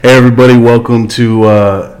Hey everybody, welcome to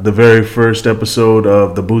the very first episode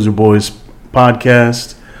of the Boozer Boys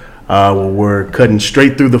podcast. Where we're cutting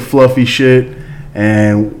straight through the fluffy shit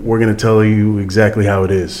and we're going to tell you exactly how it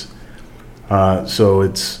is. So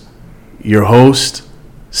it's your host,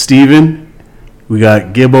 Steven. We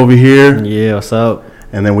got Gib over here. Yeah, what's up?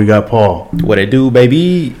 And then we got Paul. What it do,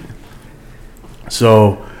 baby?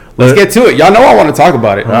 So let's get to it. Y'all know I want to talk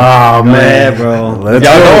about it. Oh, man, bro. Y'all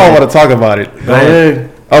know I want to talk about it. Go ahead.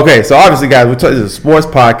 Okay, so obviously, guys, this is a sports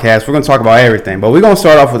podcast. We're going to talk about everything, but we're going to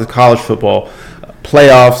start off with the college football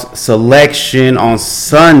playoffs selection on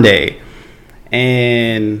Sunday,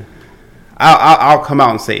 and I'll come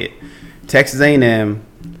out and say it. Texas A&M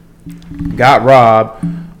got robbed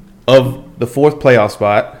of the fourth playoff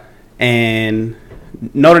spot, and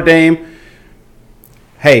Notre Dame,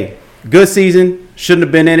 hey, good season, shouldn't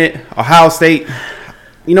have been in it. Ohio State,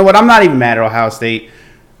 you know what? I'm not even mad at Ohio State.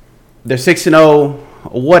 They're 6-0.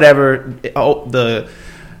 Whatever, the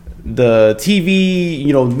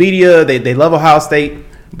TV, media, they love Ohio State,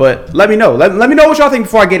 but let me know. Let me know what y'all think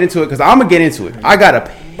before I get into it, because I'm gonna get into it. I got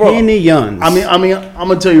opinions. I mean, I'm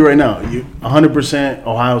gonna tell you right now, 100%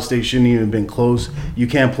 Ohio State shouldn't even have been close. You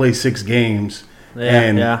can't play 6 games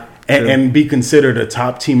and be considered a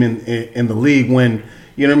top team in the league when.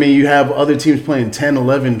 You know what I mean? You have other teams playing 10,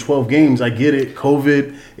 11, 12 games. I get it.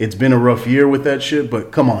 COVID, it's been a rough year with that shit,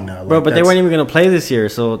 but come on now. Bro, but they weren't even going to play this year.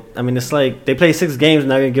 So, I mean, it's like they play 6 games and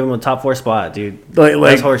now you're going to give them a top 4 spot, dude.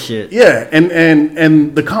 That's horse shit. Yeah,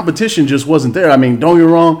 and the competition just wasn't there. I mean, don't get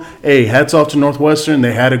me wrong. Hey, hats off to Northwestern.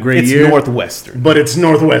 They had a great year. It's Northwestern. But it's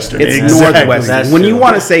Northwestern. It's exactly. Northwestern. When you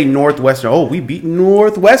want to say Northwestern, we beat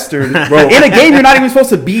Northwestern. Bro, in a game you're not even supposed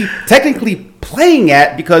to be technically playing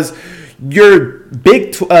at because your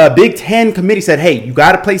Big Ten committee said, "Hey, you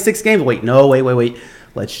got to play 6 games." Wait.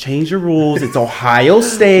 Let's change the rules. It's Ohio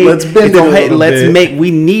State. Let's bend it a little bit.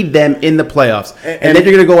 We need them in the playoffs. And then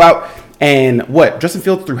you're gonna go out and what? Justin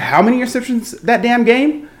Fields threw how many interceptions that damn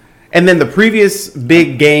game? And then the previous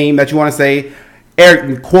big game that you want to say,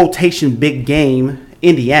 quotation big game,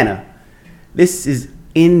 Indiana. This is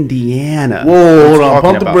Indiana. Whoa, hold on.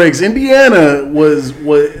 Pump the brakes. Indiana was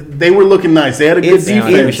they were looking nice. They had a good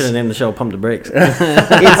defense. We should have named the show "Pump the Brakes."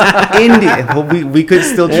 It's Indiana. Well, we could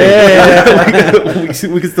still trade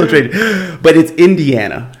it. we could still trade it. But it's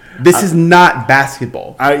Indiana. This is not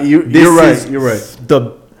basketball. You're right. You're right.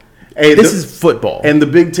 This is football. And the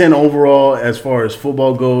Big Ten overall, as far as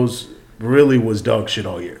football goes, really was dog shit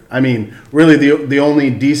all year. I mean, really the only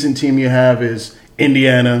decent team you have is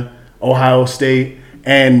Indiana, Ohio State,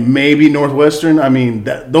 and maybe Northwestern. I mean,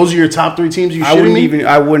 those are your top 3 teams. I wouldn't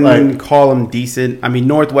even call them decent. I mean,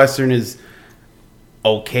 Northwestern is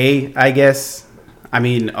okay, I guess. I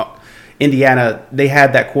mean, Indiana, they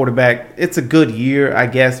had that quarterback. It's a good year, I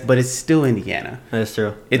guess, but it's still Indiana. That's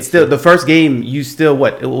true. It's still the first game. You still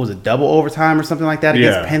it was a double overtime or something like that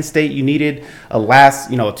against Penn State. You needed a last,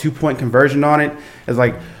 a 2-point conversion on it. It's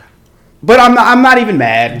like, but I'm not even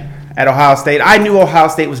mad at Ohio State. I knew Ohio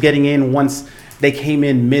State was getting in once they came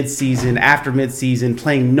in after mid-season,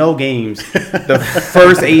 playing no games. The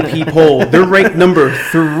first AP poll, they're ranked number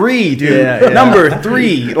 3, dude. Yeah. Number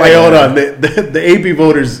 3. Like, hold on. The AP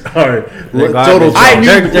voters are total. I knew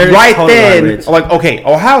right then, like, okay,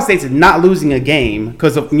 Ohio State's not losing a game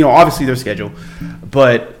because of, obviously their schedule.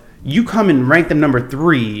 But you come and rank them number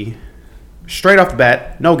 3, straight off the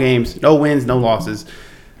bat, no games, no wins, no losses.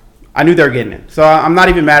 I knew they were getting it. So I'm not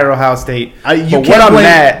even mad at Ohio State. You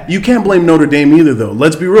can't blame Notre Dame either, though.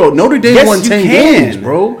 Let's be real. Notre Dame won 10 games,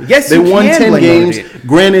 bro. Yes, they won 10 games.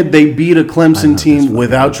 Granted, they beat a Clemson team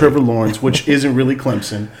without Trevor Lawrence, which isn't really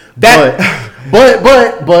Clemson. But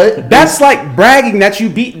that's like bragging that you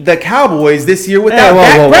beat the Cowboys this year without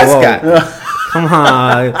Dak Prescott. Come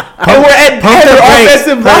on.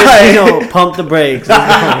 Pump the brakes.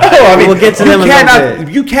 We'll get to them in a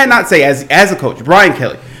bit. You cannot say, as a coach, Brian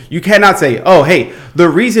Kelly, you cannot say, oh, hey, the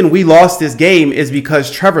reason we lost this game is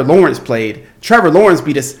because Trevor Lawrence played. Trevor Lawrence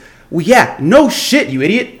beat us. Well, yeah, no shit, you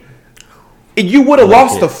idiot. You would have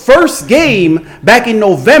lost the first game back in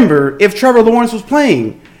November if Trevor Lawrence was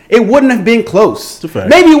playing. It wouldn't have been close.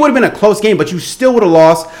 Maybe it would have been a close game, but you still would have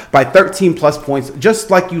lost by 13-plus points, just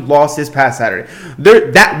like you lost this past Saturday.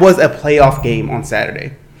 That was a playoff game on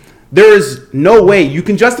Saturday. There is no way you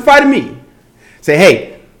can justify to me. Say,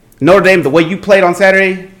 hey, Notre Dame, the way you played on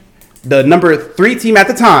Saturday, the number 3 team at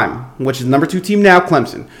the time, which is number 2 team now,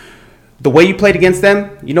 Clemson, the way you played against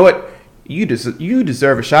them, you know what? You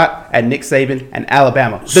deserve a shot at Nick Saban and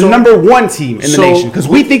Alabama, the number 1 team in the nation, because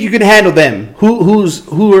we think you can handle them.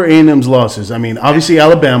 Who are A&M's losses? I mean, obviously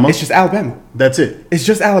Alabama. It's just Alabama. That's it. It's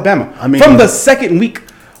just Alabama. I mean, from the second week.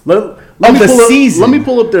 Let of the season. Let me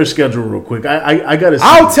pull up their schedule real quick. I gotta.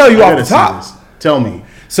 I'll tell you off the top. Tell me.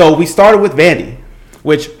 So we started with Vandy,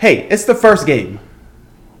 which hey, it's the first game.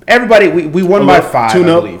 Everybody, we won by 5.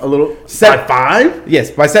 2-0, a little. By 5?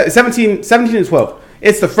 Yes, by 17 and 12.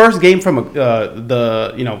 It's the first game from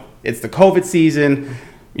it's the COVID season.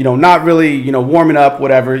 Not really, warming up,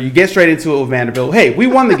 whatever. You get straight into it with Vanderbilt. Hey, we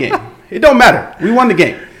won the game. It don't matter. We won the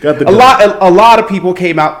game. A lot of people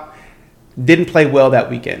came out, didn't play well that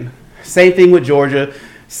weekend. Same thing with Georgia.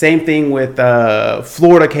 Same thing with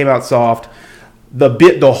Florida came out soft.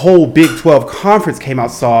 The whole Big 12 conference came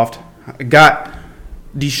out soft. Got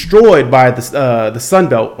destroyed by the Sun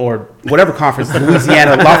Belt or whatever conference,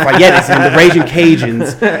 Louisiana Lafayette and the Raging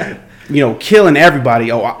Cajuns, killing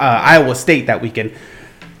everybody. Iowa State that weekend.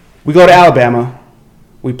 We go to Alabama.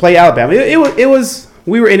 We play Alabama. It was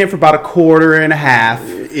we were in it for about a quarter and a half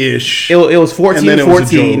ish. It was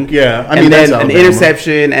 14-14. Yeah, I mean, and then an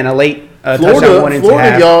interception and a late touchdown went into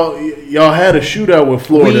half. Y'all had a shootout with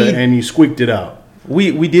Florida and you squeaked it out.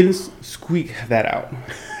 We didn't squeak that out.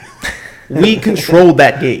 We controlled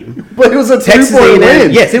that game. But it was a Texas A&M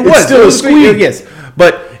win. Yes, it was. It's still a squeak. Yes.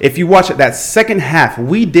 But if you watch it, that second half,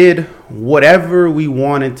 we did whatever we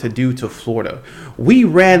wanted to do to Florida. We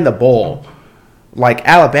ran the ball like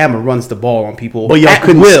Alabama runs the ball on people. But y'all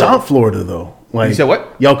couldn't stop Florida, though. You said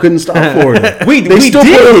what? Y'all couldn't stop Florida. They still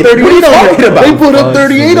put up 38 on them. They put up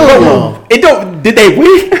 38 on them. Did they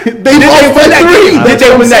win? They lost by 3. Did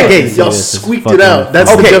they win that game? Y'all squeaked it out.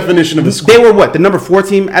 That's the definition of a squeak. They were what? The number 4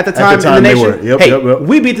 team at the time in the nation? They were. Yep.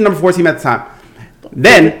 We beat the number 4 team at the time.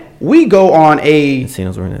 Then we go on a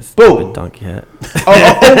donkey hat.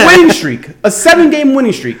 a winning streak. A 7-game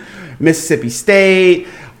winning streak. Mississippi State,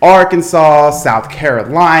 Arkansas, South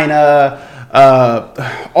Carolina,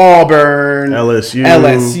 Auburn,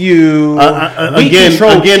 LSU.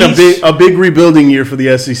 Again, a big rebuilding year for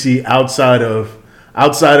the SEC outside of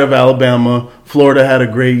Alabama. Florida had a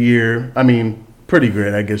great year. I mean, pretty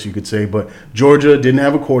great, I guess you could say. But Georgia didn't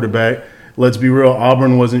have a quarterback. Let's be real.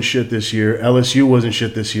 Auburn wasn't shit this year. LSU wasn't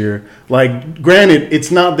shit this year. Like, granted, it's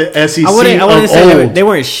not the SEC. I wouldn't say they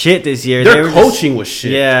weren't shit this year. Their coaching was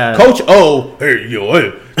shit. Yeah. Coach O.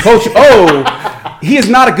 Coach O. He is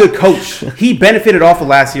not a good coach. He benefited off of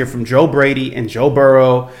last year from Joe Brady and Joe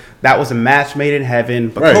Burrow. That was a match made in heaven.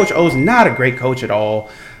 But right. Coach O is not a great coach at all.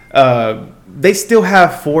 They still have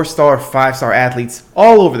 4-star, 5-star athletes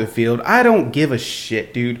all over the field. I don't give a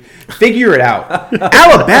shit, dude. Figure it out.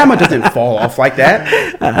 Alabama doesn't fall off like that.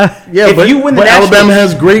 Alabama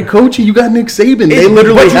has great coaching. You got Nick Saban. They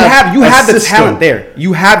literally have the talent there.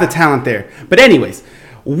 You have the talent there. But anyways,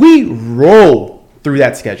 we roll through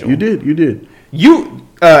that schedule. You did. You,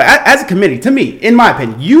 as a committee, to me, in my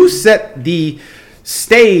opinion, you set the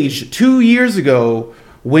stage 2 years ago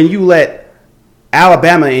when you let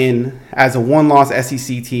Alabama in as a 1-loss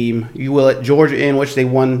SEC team. You will let Georgia in, which they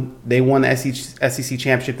won the SEC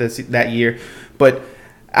championship that year. But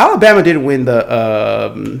Alabama didn't win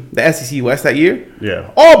the SEC West that year.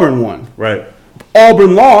 Yeah. Auburn won. Right.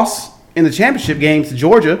 Auburn lost in the championship game to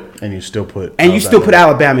Georgia. And you still put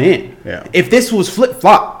Alabama in. Yeah. If this was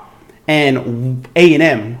flip-flop and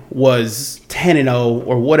A&M was 10-0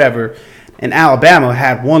 or whatever, and Alabama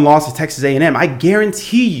had 1 loss to Texas A&M, I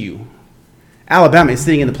guarantee you Alabama is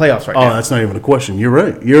sitting in the playoffs right now. Oh, that's not even a question. You're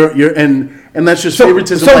right. You're and that's just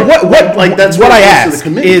favoritism. So what I ask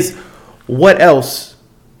is, what else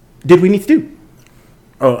did we need to do?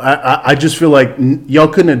 Oh, I just feel like y'all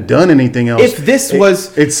couldn't have done anything else. If this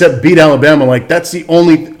was except beat Alabama, like that's the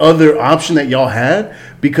only other option that y'all had.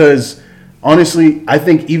 Because honestly, I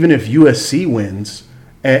think even if USC wins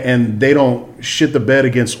and they don't shit the bed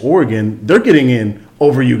against Oregon, they're getting in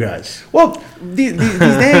over you guys. Well, these dang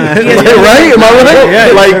right? Am I right?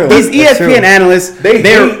 Yeah, like these ESPN analysts,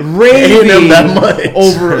 they're raving that much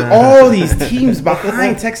over all these teams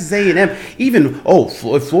behind Texas A&M. Even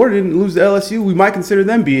if Florida didn't lose to LSU, we might consider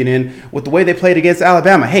them being in with the way they played against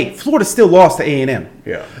Alabama. Hey, Florida still lost to A&M.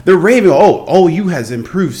 Yeah, they're raving. OU has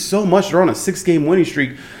improved so much. They're on a 6-game winning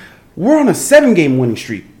streak. We're on a 7-game winning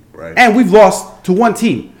streak, right? And we've lost to one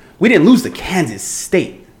team. We didn't lose to Kansas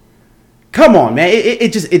State. Come on, man!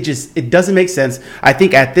 It doesn't make sense. I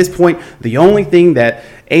think at this point, the only thing that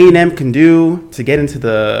A&M can do to get into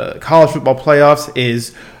the college football playoffs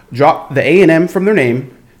is drop the A&M from their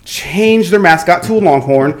name, change their mascot to a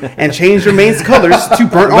Longhorn, and change their main colors to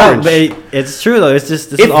burnt orange. But it's true though. It's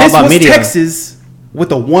just this is all about media. If this was Texas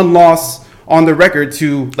with a 1 loss on the record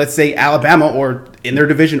to, let's say, Alabama or in their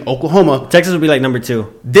division, Oklahoma, Texas would be like number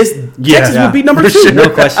 2. Texas would be number 2. No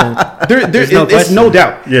question. There's no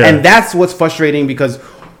doubt. Yeah. And that's what's frustrating because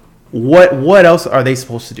what else are they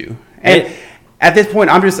supposed to do? And At this point,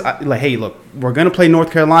 I'm just like, hey, look, we're gonna play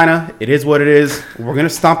North Carolina. It is what it is. We're gonna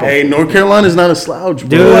stomp them. Hey, North Carolina's not a slouch, bro.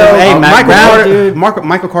 Dude, hey,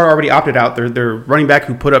 Michael Carter already opted out. Their running back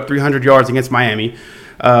who put up 300 yards against Miami.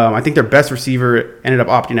 I think their best receiver ended up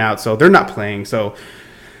opting out, so they're not playing. So,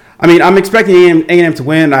 I mean, I'm expecting A&M to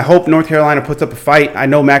win. I hope North Carolina puts up a fight. I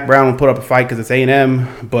know Mac Brown will put up a fight because it's A&M,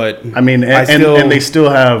 but I mean, and they still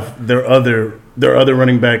have their other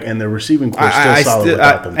running back and their receiving core still solid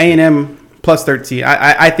without them. A&M plus 13.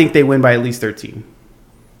 I think they win by at least 13.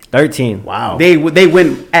 13. Wow. They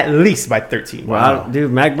win at least by 13. Wow,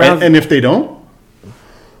 dude, Mac Brown. And if they don't,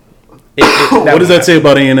 what does that say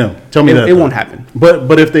about A&M? Tell me that. It won't happen.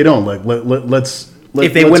 But if they don't, like let's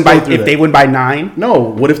if they win by 9. No.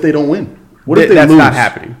 What if they don't win? What if they that's lose? not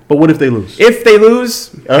happening. But what if they lose? If they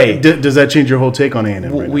lose, hey, does that change your whole take on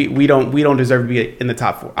A&M? We don't deserve to be in the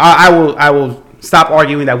top 4. I will stop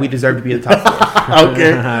arguing that we deserve to be in the top 4.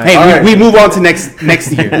 Okay. Hey, we move on to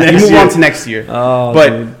next year. On to next year. Oh, but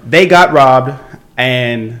dude. they got robbed,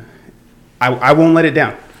 and I won't let it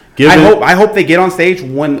down. I hope they get on stage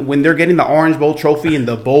when they're getting the Orange Bowl trophy and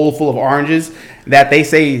the bowl full of oranges, that they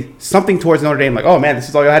say something towards Notre Dame, like, "Oh man, this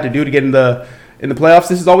is all you had to do to get in the playoffs.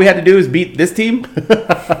 This is all we had to do is beat this team."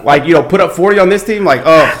 Like, put up 40 on this team. Like,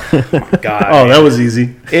 oh my god. Oh, that was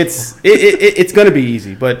easy. It's gonna be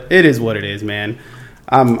easy, but it is what it is, man.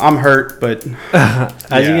 I'm hurt, but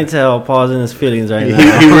as you can tell, Paul's in his feelings right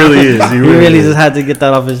now. He really is. He really just had to get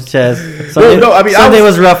that off his chest. Sunday, Sunday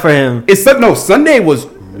was rough for him. Sunday was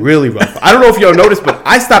really rough. I don't know if y'all noticed, but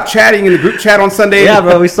I stopped chatting in the group chat on Sunday. Yeah,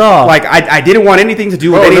 bro, we saw. Like, I didn't want anything to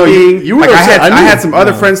do with anything. No, you were like, upset. I had some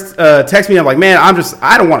other friends text me. I'm like, man,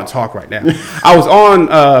 I don't want to talk right now. I was on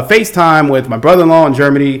FaceTime with my brother-in-law in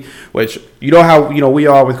Germany, which you know how we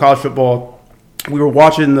are with college football. We were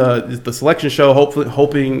watching the selection show,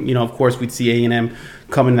 hoping of course we'd see A&M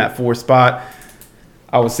come in that 4 spot.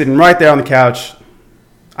 I was sitting right there on the couch.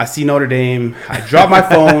 I see Notre Dame. I drop my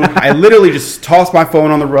phone. I literally just toss my phone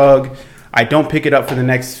on the rug. I don't pick it up for the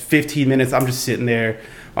next 15 minutes. I'm just sitting there.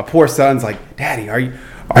 My poor son's like, "Daddy, are you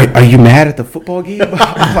mad at the football game?"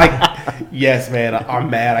 I'm like, "Yes, man, I'm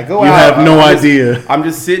mad." I go out. You have no idea. I'm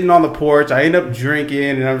just sitting on the porch. I end up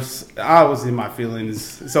drinking, and I was in my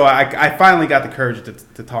feelings. So I finally got the courage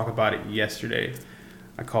to talk about it yesterday.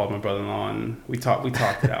 I called my brother-in-law, and we talked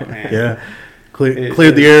it out, man. Yeah.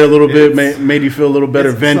 Cleared the air a little bit, made you feel a little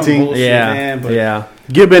better venting. Bullshit, man, but yeah.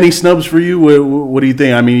 Gib, any snubs for you? What do you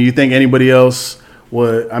think? I mean, you think anybody else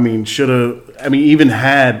should have? I mean, even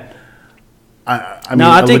had.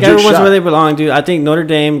 I think everyone's where they belong, dude. I think Notre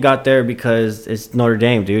Dame got there because it's Notre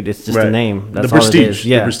Dame, dude. It's just a name. That's the prestige. All it is.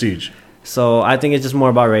 Yeah. The prestige. So I think it's just more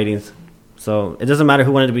about ratings. So it doesn't matter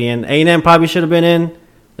who wanted to be in. A&M probably should have been in.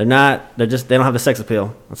 They're not. They don't have the sex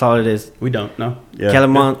appeal. That's all it is. We don't know. Yeah.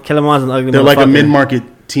 Kellerman's an ugly. They're like a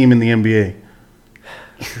mid-market team in the NBA.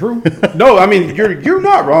 True. No, I mean you're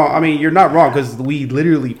not wrong. I mean you're not wrong because we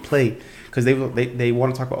literally play. Because they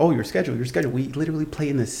want to talk about your schedule. We literally play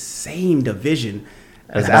in the same division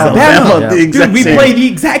as Alabama. Yeah. Dude, we play the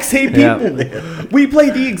exact same people. Yeah. We play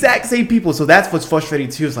the exact same people. So that's what's frustrating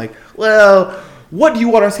too. It's like, well, what do you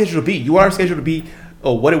want our schedule to be? You want our schedule to be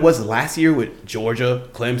what it was last year with Georgia,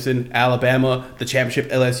 Clemson, Alabama, the championship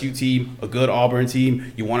LSU team, a good Auburn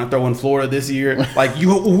team. You want to throw in Florida this year? Like,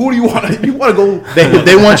 who do you want? You want to go?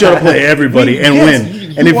 They want you to play everybody and win.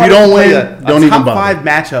 And if you don't win, don't even bother. Top 5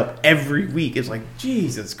 matchup every week. It's like,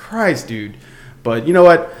 Jesus Christ, dude. But you know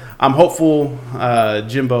what? I'm hopeful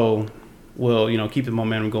Jimbo will keep the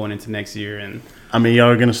momentum going into next year. And I mean, y'all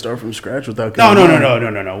are going to start from scratch without. No.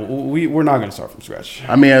 We're not going to start from scratch.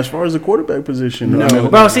 I mean, as far as the quarterback position,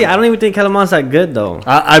 bro. See, I don't even think Kellerman's that good though.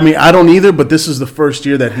 I mean, I don't either. But this is the first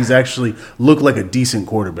year that he's actually looked like a decent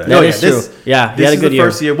quarterback. No, it's true. Yeah, he had a good year.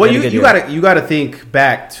 First year. Well, you got to think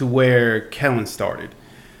back to where Kellen started.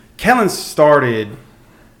 Kellen started.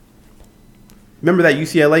 Remember that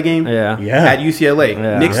UCLA game? Yeah. At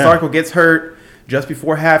UCLA, Nick Starkel gets hurt just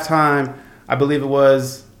before halftime. I believe it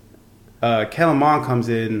was. Kellen Mond comes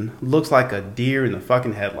in, looks like a deer in the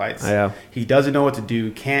fucking headlights. Yeah. He doesn't know what to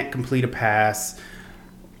do, can't complete a pass.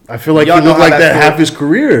 I feel like he looked like that half his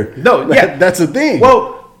career. No, yeah. That's the thing.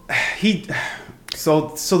 Well,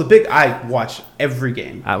 so the big, I watch every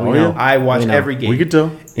game. I watch every game. We could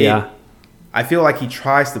tell. Yeah. I feel like he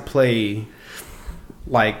tries to play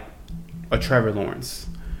like a Trevor Lawrence.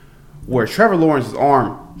 Where Trevor Lawrence's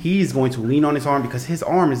arm, he's going to lean on his arm because his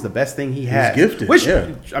arm is the best thing he has. He's gifted. Which,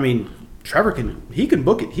 I mean, Trevor can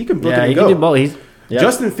book it. He can book it and he go. can do both.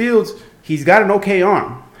 Justin Fields, he's got an okay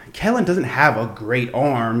arm. Kellen doesn't have a great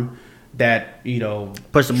arm. that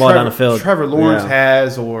push the ball down the field. Trevor Lawrence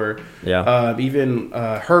has, or Yeah. even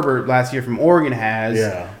Herbert last year from Oregon has.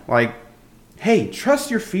 Yeah. Like, hey,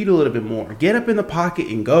 trust your feet a little bit more. Get up in the pocket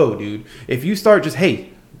and go, dude. If you start just, hey,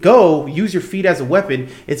 go, use your feet as a weapon,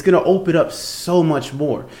 it's going to open up so much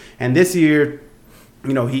more. And this year,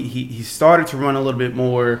 he started to run a little bit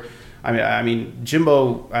more. I mean,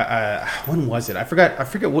 Jimbo. When was it? I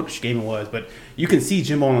forget which game it was, but you can see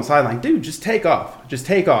Jimbo on the sideline. Dude, just take off.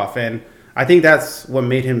 And I think that's what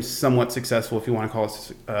made him somewhat successful, if you want to call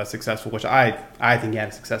it successful. Which I think he had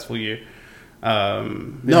a successful year.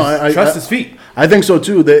 Trust his feet. I think so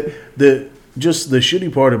too. The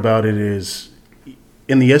shitty part about it is,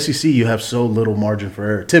 in the SEC you have so little margin for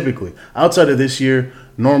error. Typically, outside of this year,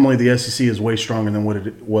 normally the SEC is way stronger than what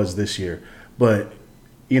it was this year. But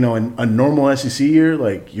in a normal SEC year,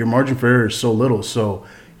 like, your margin for error is so little. So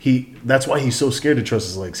that's why he's so scared to trust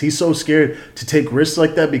his legs. He's so scared to take risks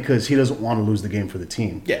like that because he doesn't want to lose the game for the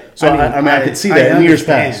team. Yeah. So I could see that in years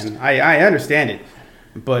past. I understand it.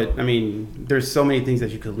 But, I mean, there's so many things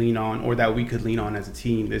that you could lean on, or that we could lean on as a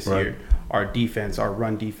team this year. Our defense, our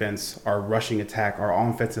run defense, our rushing attack, our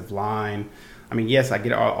offensive line. I mean, yes, I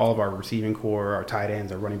get all of our receiving core, our tight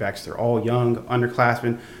ends, our running backs. They're all young,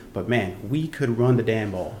 underclassmen. But, man, we could run the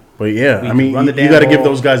damn ball. But, yeah, you got to give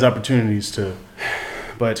those guys opportunities to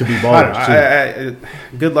be ballers, too.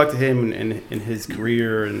 Good luck to him in his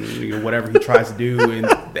career and whatever he tries to do in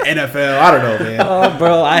the NFL. I don't know, man. Oh,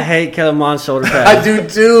 bro, I hate Kellen Mond's shoulder pads. I do,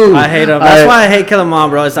 too. I hate him. That's why I hate Kellen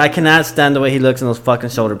Mond, bro. I cannot stand the way he looks in those fucking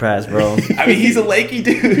shoulder pads, bro. I mean, he's a lanky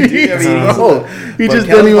dude. He just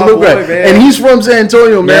doesn't even look right. Man. And he's from San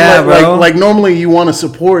Antonio, man. Yeah, like normally you want to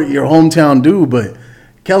support your hometown dude, but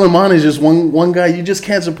Kellen Mond is just one guy you just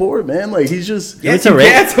can't support, man. Like, he's just He's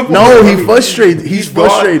frustrated. He's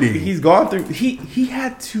frustrated. He's gone through. He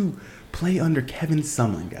had to play under Kevin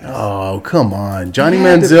Sumlin, guys. Oh, come on. Johnny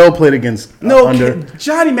Manziel played against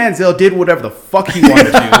Johnny Manziel did whatever the fuck he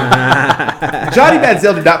wanted to. Johnny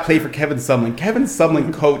Manziel did not play for Kevin Sumlin. Kevin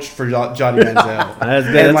Sumlin coached for Johnny Manziel. That's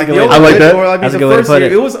good. And I like that. That's a good way to put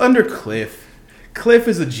it. It was under Cliff. Cliff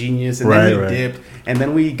is a genius, and then he dipped, and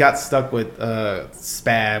then we got stuck with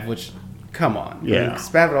Spav, which, come on. Yeah. I mean,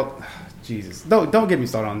 Spav, Jesus. Don't get me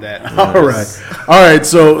started on that. All right.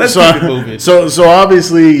 So let's keep it moving. So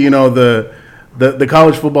obviously, the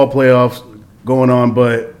college football playoffs going on,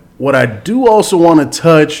 but what I do also want to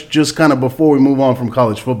touch, just kind of before we move on from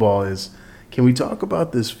college football, is, can we talk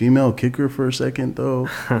about this female kicker for a second, though?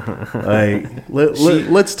 Like,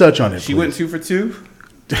 let's touch on it. She went 2 for 2.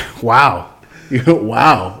 Wow.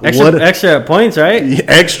 Wow. Extra points, right?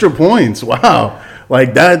 Extra points. Wow.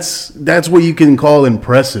 Like, that's what you can call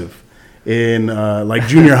impressive in like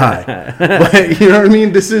junior high. But you know what I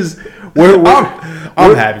mean? This is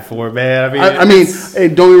I'm happy for it, man. I mean, hey,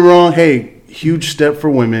 don't get me wrong. Hey, huge step for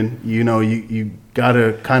women. You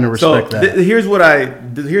gotta kind of respect that. Here's what I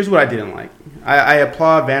didn't like. I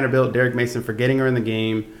applaud Vanderbilt, Derek Mason, for getting her in the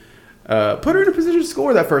game. Put her in a position to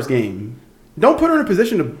score that first game. Don't put her in a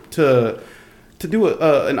position to do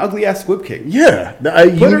an ugly ass squib kick. Yeah,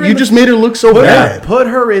 you just made her look so bad. Put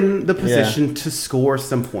her in the position to score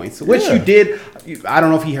some points, which you did. I don't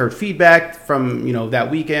know if he heard feedback from that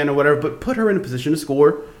weekend or whatever, but put her in a position to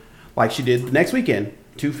score like she did the next weekend.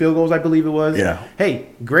 2 field goals, I believe it was. Yeah. Hey,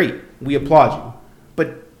 great. We applaud you,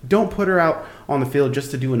 but don't put her out on the field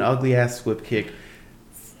just to do an ugly ass squib kick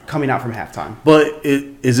coming out from halftime. But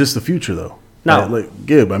is this the future though? No. Like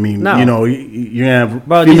Gib, I mean, no. You're going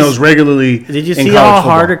to have females regularly. Did you see how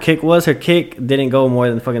hard her kick was? Her kick didn't go more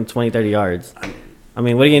than fucking 20, 30 yards. I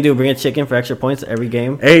mean, what are you going to do? Bring a chicken for extra points every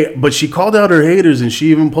game? Hey, but she called out her haters, and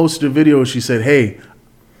she even posted a video. She said, hey,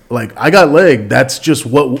 like, I got leg. That's just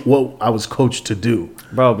what I was coached to do.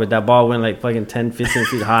 Bro, but that ball went like fucking 10, 15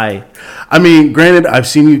 feet high. I mean, granted, I've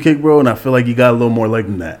seen you kick, bro, and I feel like you got a little more leg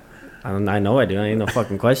than that. I know I do. I ain't no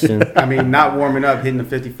fucking question. I mean, not warming up, hitting the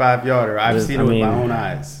 55-yarder. I've seen it with my own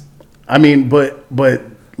eyes. I mean, but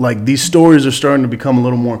like, these stories are starting to become a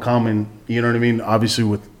little more common. You know what I mean? Obviously,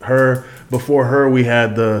 with her. Before her, we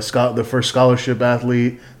had the first scholarship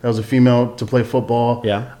athlete that was a female to play football.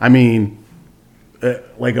 Yeah. I mean,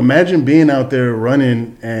 like, imagine being out there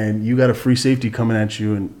running and you got a free safety coming at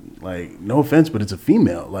you, and, like, no offense, but it's a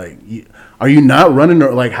female. Like, are you not running?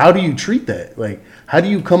 Or, like, how do you treat that? Like, how do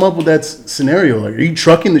you come up with that scenario? Like, are you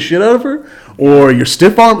trucking the shit out of her? Or you're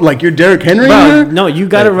stiff arm, like you're Derrick Henry? Bro, no, you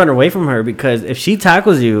got to run away from her, because if she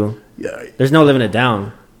tackles you, there's no living it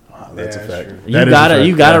down. That's a fact.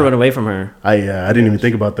 You gotta run away from her. I didn't even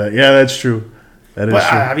think about that. Yeah, that's true. That is true.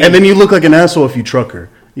 I mean, and then you look like an asshole if you truck her.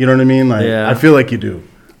 You know what I mean? Like, I feel like you do.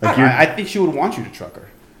 Like, I think she would want you to truck her.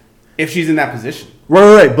 if she's in that position.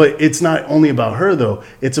 Right. But it's not only about her though.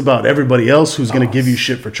 It's about everybody else who's going to give you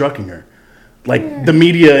shit for trucking her. Like the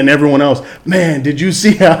media and everyone else. Man, did you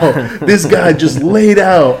see how this guy just laid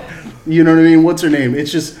out? You know what I mean? What's her name?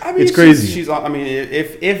 It's just, it's crazy. She's. I mean,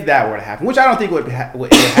 if that were to happen, which I don't think would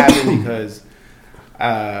happen because,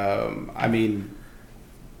 I mean,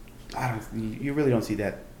 you really don't see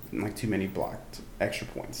that like too many blocked extra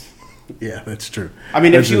points. Yeah, that's true. I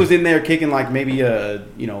mean, if she was in there kicking like maybe a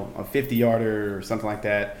 50-yarder or something like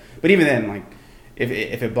that, but even then, like if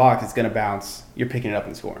it blocked, it's gonna bounce. You're picking it up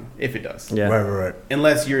and scoring if it does. Yeah. Right.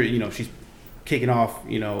 Unless she's kicking off,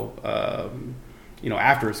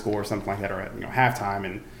 after a score or something like that, or halftime,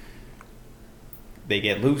 and they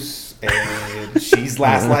get loose and she's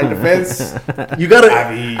last line of defense. You gotta.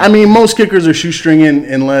 I mean, most kickers are shoestringing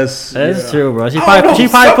unless. That's true, bro. She Some probably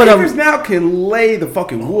put kickers now can lay the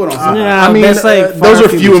fucking wood on something. Yeah, I mean, that's like those are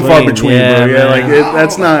few and far between. between, bro. Yeah, like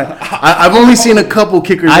that's not. I've only seen a couple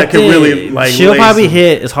kickers that can really like. She'll probably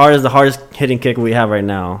hit as hard as the hardest hitting kicker we have right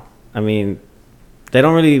now. I mean, they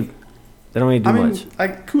don't really do much.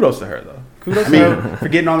 Like kudos to her though. Kudos to her for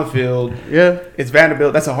getting on the field. Yeah, it's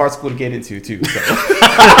Vanderbilt. That's a hard school to get into too. So,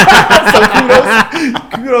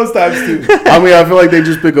 kudos times two. I mean, I feel like they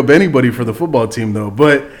just pick up anybody for the football team though.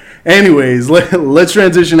 But anyways, let's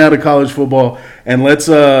transition out of college football and let's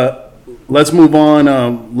move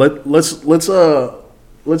on. Let's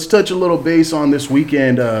touch a little base on this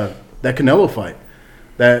weekend. That Canelo fight,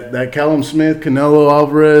 that Callum Smith, Canelo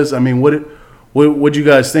Alvarez. I mean, what you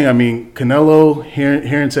guys think? I mean, Canelo here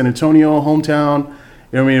in San Antonio, hometown. You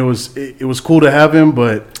know what I mean? It was cool to have him,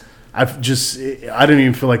 but I didn't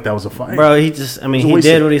even feel like that was a fight. Bro, he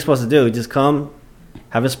did what he's supposed to do. He just come,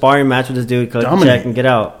 have a sparring match with this dude, collect the check, and get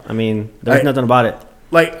out. I mean, there's nothing about it.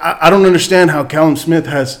 Like, I don't understand how Callum Smith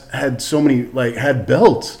has had so many, had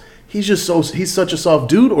belts. He's such a soft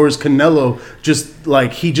dude, or is Canelo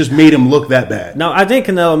he just made him look that bad? No, I think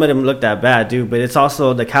Canelo made him look that bad, dude. But it's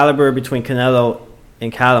also the caliber between Canelo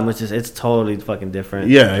and Callum, it's totally fucking different.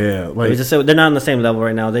 Yeah. Like, it's just, they're not on the same level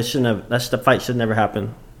right now. They shouldn't have. The fight should never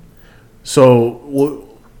happen.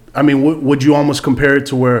 So, I mean, would you almost compare it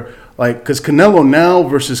to where, because Canelo now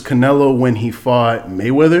versus Canelo when he fought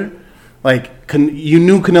Mayweather, you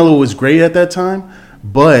knew Canelo was great at that time,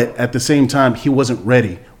 but at the same time, he wasn't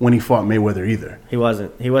ready when he fought Mayweather either. He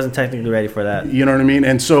wasn't technically ready for that. You know what I mean?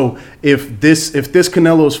 And so if this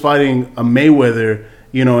Canelo's fighting a Mayweather,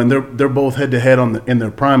 and they're both head to head in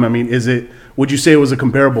their prime, I mean, would you say it was a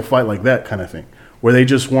comparable fight like that kind of thing? Where they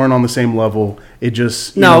just weren't on the same level. It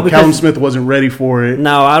just Callum Smith wasn't ready for it.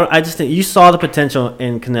 No, I just think you saw the potential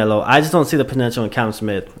in Canelo. I just don't see the potential in Callum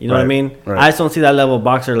Smith. You know what I mean? Right. I just don't see that level of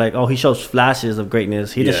boxer. He shows flashes of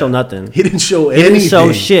greatness. He didn't show nothing. He didn't show anything. He didn't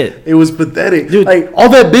show shit. It was pathetic, dude. All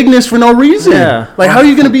that bigness for no reason. Yeah. How are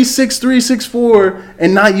you gonna be 6'3", 6'4",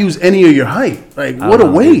 and not use any of your height? What a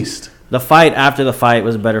waste. Dude. The fight after the fight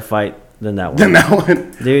was a better fight than that one.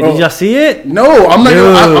 Dude, bro, did y'all see it? No, I'm not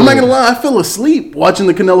gonna lie. I fell asleep watching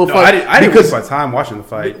the Canelo fight. I didn't waste my time watching the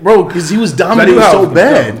fight, bro, because he was dominating so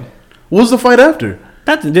bad. What was the fight after?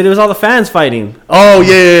 Dude, it was all the fans fighting. Oh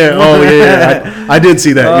yeah. I did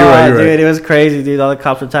see that. You're right. Dude, it was crazy, dude. All the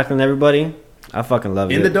cops were tackling everybody. I fucking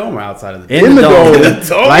love it. In the dome or outside of the dome? In the dome.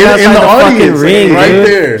 Right outside the audience, ring, right dude.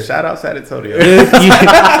 there. Shout out San Antonio. Dude,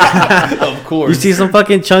 of course. You see some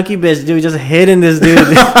fucking chunky bitch, dude, just hitting this dude.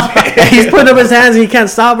 He's putting up his hands and he can't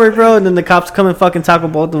stop her, bro. And then the cops come and fucking tackle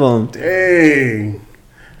both of them. Dang.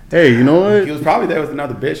 Hey, you know what? He was probably there with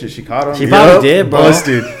another bitch and she caught him. She probably did, bro.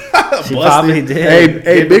 Busted. She probably did.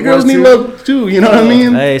 Hey, big girls need love too. You know what I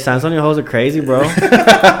mean? Hey, San Antonio hoes are crazy, bro.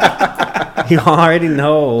 You already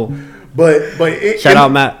know. But shout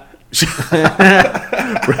out Matt,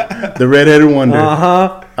 the redheaded wonder.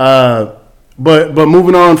 But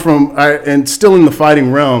moving on from and still in the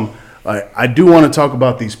fighting realm, I do want to talk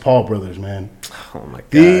about these Paul brothers, man. Oh my god,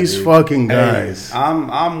 these fucking guys. Hey,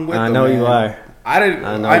 I'm with them. I know man. you are.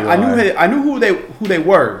 I knew who they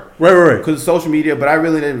were. Right. Because of social media, but I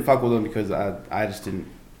really didn't fuck with them because I just didn't.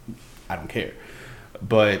 I don't care.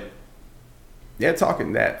 But they're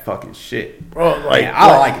talking that fucking shit, bro. Man,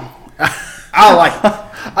 I like it. I like it.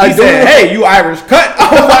 He said, "Hey, you Irish cut."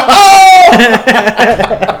 I was like,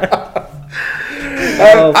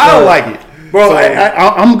 "Oh, I don't like it." Bro, so,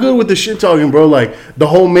 I'm good with the shit talking, bro. The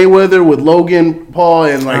whole Mayweather with Logan Paul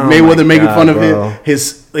and Mayweather making fun of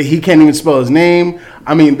his he can't even spell his name.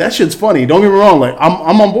 I mean, that shit's funny. Don't get me wrong.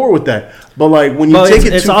 I'm on board with that. But when you take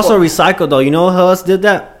it, it's also recycled though. You know who else did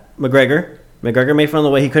that? McGregor made fun of the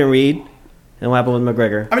way he couldn't read. And what happened with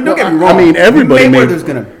McGregor? I mean, don't get me wrong. I mean, everybody Mayweather's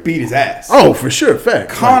gonna beat his ass. Oh, for sure,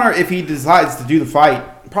 fact. Conor, if he decides to do the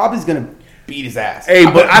fight, probably is gonna beat his ass. Hey,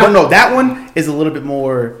 but I don't know. That one is a little bit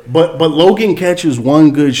more. But Logan catches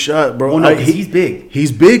one good shot, bro. Well, no, he's big.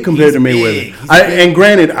 He's big compared to Mayweather. Big. And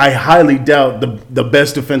granted, I highly doubt the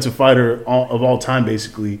best defensive fighter of all time,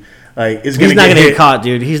 basically. Like, he's not going to get caught,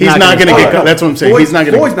 dude. He's not going to get caught. That's what I'm saying. He's not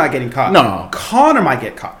going to. Floyd's not getting caught. No, Conor might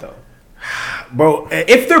get caught though, bro.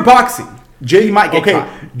 If they're boxing, he might get caught.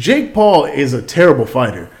 Jake Paul is a terrible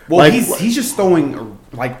fighter. Well, like, he's just throwing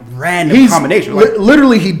like random combinations. Like,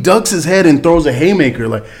 literally, he ducks his head and throws a haymaker.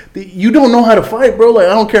 Like, you don't know how to fight, bro. Like,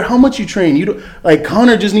 I don't care how much you train. You don't, like,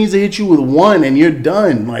 Conor just needs to hit you with one, and you're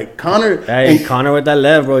done. Like, Conor. Hey, Conor with that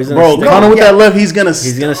left, bro. Conor with that left, he's gonna.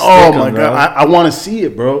 Oh my him, god, I want to see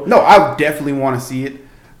it, bro. No, I definitely want to see it,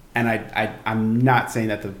 and I'm not saying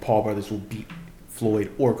that the Paul brothers will beat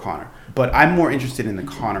Floyd or Conor, but I'm more interested in the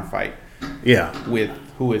Conor fight. Yeah. With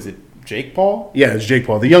who is it? Jake Paul? Yeah, it's Jake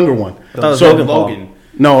Paul, the younger one. So Logan.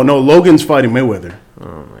 No, Logan's fighting Mayweather.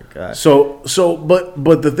 Oh my god.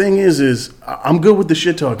 But the thing is I'm good with the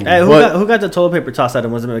shit talking. Hey, who got the toilet paper tossed at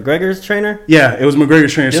him? Was it McGregor's trainer? Yeah, it was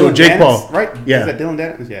McGregor's trainer. Dylan Jake Dennis, Paul, right? Yeah, is that Dylan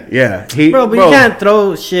Dennis? Yeah. Yeah, bro, you can't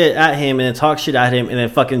throw shit at him and then talk shit at him and then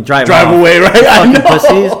fucking drive away, right? Fucking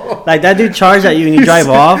pussies. Like, that dude charged at you and you drive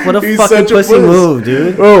off. What a fucking pussy move,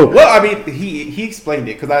 dude. Bro. Well, I mean, he explained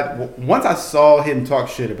it because once I saw him talk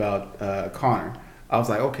shit about Conor, I was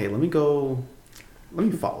like, okay, let me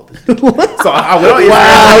follow this. So I went on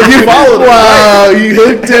Instagram. You followed. Wow, you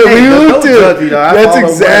hooked him. We hooked him. That's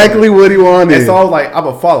exactly what he wanted. And so I was like, I'm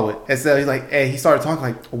gonna follow it. And so he's like, he started talking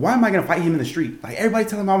like, why am I gonna fight him in the street? Like, everybody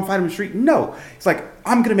telling him I'm gonna fight him in the street. No, it's like,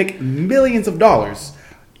 I'm gonna make millions of dollars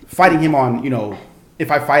fighting him on, if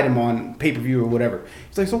I fight him on pay-per-view or whatever.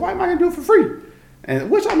 He's like, so why am I gonna do it for free? And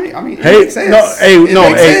which I mean, it makes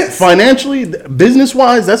sense. Financially, business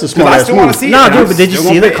wise, that's a smart ass move. See no, dude, but did you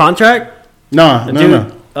see the contract? No.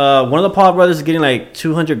 One of the Paul brothers is getting like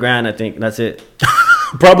 $200,000, I think. That's it.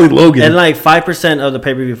 Probably Logan. And like 5% of the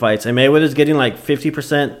pay per view fights, and Mayweather's getting like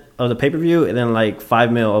 50% of the pay per view, and then like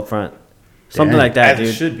 $5 million up front, something like that, dude.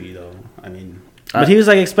 It should be though. I mean, but he was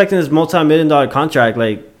like expecting this multi-million-dollar contract.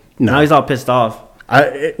 Like, now he's all pissed off.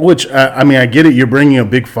 I get it. You're bringing a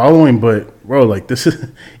big following, but bro, like, this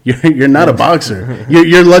is you're not a boxer.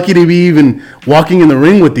 You're lucky to be even walking in the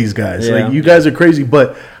ring with these guys. Yeah. Like, you guys are crazy.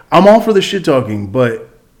 But I'm all for the shit talking, but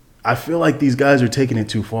I feel like these guys are taking it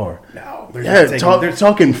too far. No, they're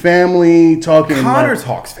talking family, talking. Conor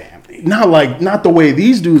talks family. Not the way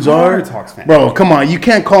these dudes Conor are. Talks family. Bro, come on, you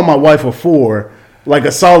can't call my wife a 4. Like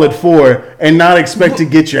a solid 4, and not expect to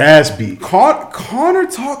get your ass beat. Conor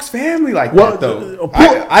talks family like that, though. Pull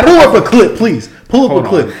up a clip, please. Pull up a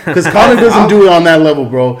clip, because Conor doesn't do it on that level,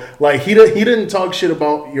 bro. Like, he didn't talk shit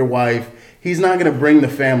about your wife. He's not gonna bring the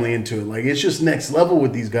family into it. Like, it's just next level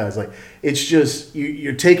with these guys. Like, it's just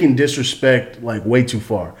you're taking disrespect like way too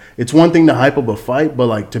far. It's one thing to hype up a fight, but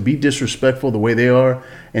like, to be disrespectful the way they are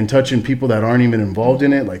and touching people that aren't even involved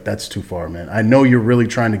in it, like, that's too far, man. I know you're really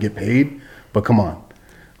trying to get paid. But come on,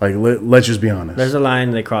 like, let's just be honest. There's a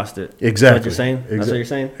line, they crossed it. Exactly. What you're saying? That's what you're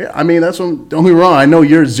saying? Yeah, I mean, don't get me wrong. I know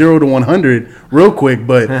you're 0 to 100 real quick,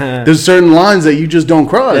 but there's certain lines that you just don't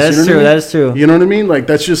cross. That's true. That is true. You know what I mean? Like,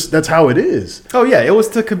 that's how it is. Oh yeah, it was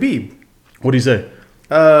to Khabib. What do you say?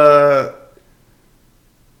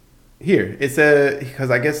 Here it said,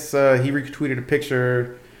 because I guess he retweeted a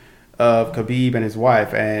picture of Khabib and his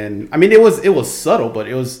wife, and I mean, it was subtle, but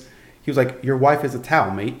he was like, your wife is a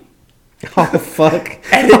towel, mate. Oh fuck!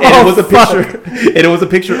 And it was a picture. And it was a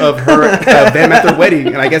picture of her them at their wedding,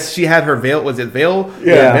 and I guess she had her veil. Was it veil?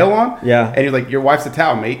 Yeah. Veil on. Yeah. And he's like, "Your wife's a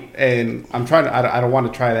towel, mate." And I'm trying to. I don't want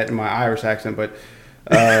to try that in my Irish accent, but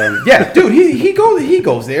yeah, dude, he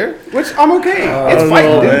goes there, which I'm okay. It's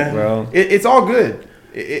fighting, dude. Bro. It's all good.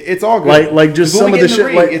 It's all good. Like just some of the shit.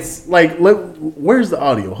 Ring, where's the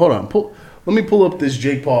audio? Hold on. Let me pull up this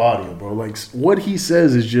Jake Paul audio, bro. Like, what he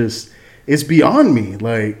says is just. It's beyond me.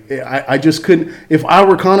 Like, I just couldn't. If I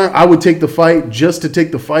were Conor, I would take the fight just to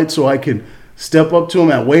take the fight so I could step up to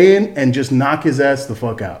him at weigh-in and just knock his ass the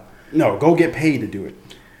fuck out. No, go get paid to do it.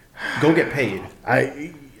 Go get paid.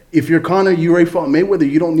 If you're Conor, you already fought Mayweather.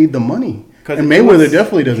 You don't need the money. And Mayweather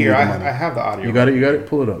definitely doesn't need the money. I have the audio. You got it.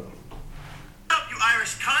 Pull it up. You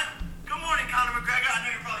Irish cunt. Good morning, Conor McGregor. I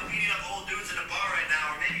know you're probably beating up old dudes in a bar right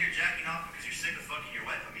now, or maybe you're jacking off because you're sick of fucking your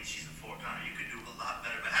wife. I mean, she's a 4, Conor. You could do a lot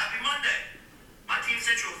better. But happy Monday. My team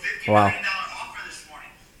sent you a $50 million offer this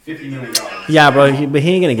morning. $50 million. Yeah, bro, but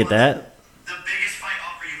he ain't gonna get that. The biggest fight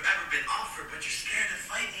offer you've ever been offered, but you're scared to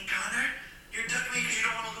fight me, Conor. You're ducking me because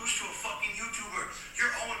you don't want to lose to a fucking YouTuber.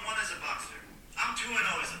 You're 0-1 as a boxer. I'm 2-0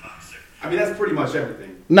 as a boxer. I mean, that's pretty much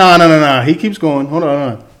everything. No. He keeps going. Hold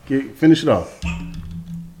on. Finish it off.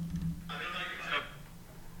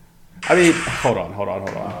 I mean, hold on.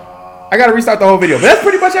 I gotta restart the whole video, but that's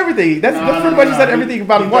pretty much everything. That's pretty much said everything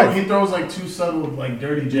about his wife. He throws like two subtle, like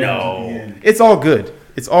dirty jabs at the end. It's all good.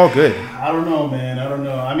 It's all good. I don't know, man. I don't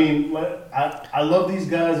know. I mean, I love these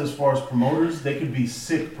guys as far as promoters. They could be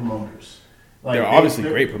sick promoters. Like, They're obviously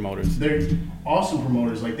great promoters. They're awesome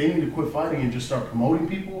promoters. Like, they need to quit fighting and just start promoting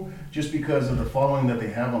people just because of the following that they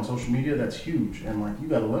have on social media. That's huge. And, like, you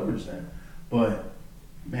got to leverage that. But,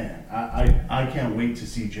 man, I can't wait to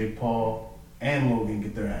see Jake Paul and Logan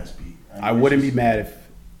get their ass beat. I wouldn't be mad if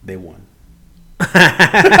they won.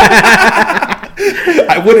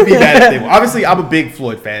 I wouldn't be mad if they won. Obviously, I'm a big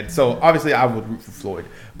Floyd fan, so obviously I would root for Floyd.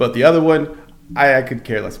 But the other one, I could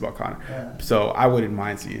care less about Conor. Yeah. So I wouldn't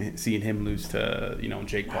mind seeing him lose to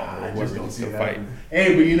Jake Paul or I just whoever don't he's see still it fighting. happening.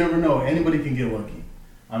 Hey, but you never know. Anybody can get lucky.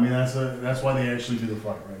 I mean, that's why they actually do the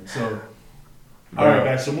fight, right? So, all right,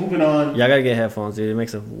 guys. So moving on. Y'all gotta get headphones, dude. It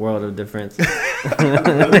makes a world of difference.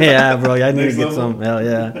 Yeah, bro. Y'all need to get some. Hell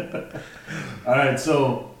yeah. All right,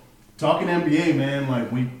 so talking NBA, man. Like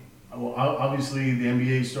obviously the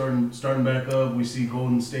NBA starting back up. We see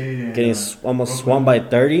Golden State and Getting almost swung by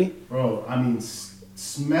 30. Bro, I mean,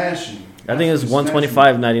 smashing. I think it's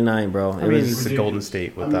 125.99, bro. I mean, it's the Golden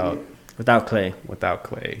State without Clay.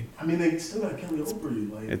 Clay. I mean, they still got Kelly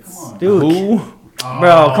Oubre. Like, come on, Dude. Who?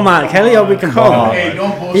 Bro, come on. Kelly Oubre can ball. Hey,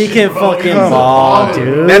 don't bullshit, He can bro. fucking He's a ball, baller.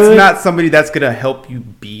 dude. That's not somebody that's gonna help you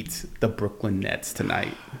beat the Brooklyn Nets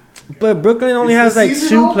tonight. But Brooklyn only It's has the like season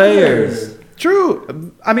 2 opener. players.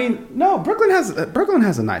 True. I mean, no. Brooklyn has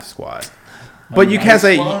a nice squad, but you nice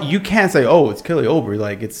can't say oh it's Kelly Oubre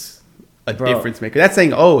like it's a Bro. difference maker. That's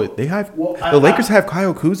saying oh they have Well, the Lakers have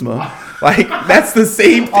Kyle Kuzma. Like that's the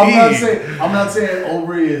same thing. I'm not saying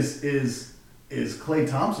Oubre is Klay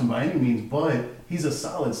Thompson by any means, but he's a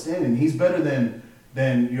solid stand-in. He's better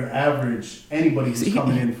than your average anybody who's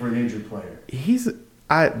coming in for an injured player. He's a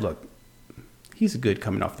good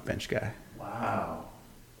coming off the bench guy. Wow,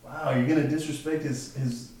 you're gonna disrespect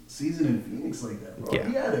his season in Phoenix like that, bro. Yeah.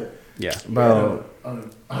 He had Bro.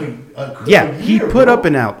 He put up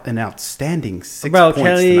an outstanding 6 Bro, points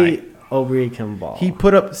Kelly tonight. Oubre can ball. He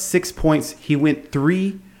put up 6 points. He went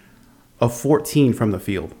 3 of 14 from the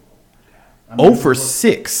field. 0 for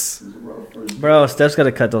 6. Bro, Steph's got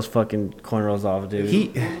to cut those fucking cornrows off, dude.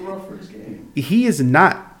 He is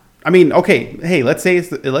not. I mean, okay. Hey, let's say it's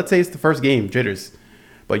the first game, jitters,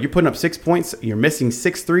 but you're putting up 6 points. You're missing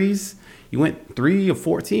 6 threes. You went 3 of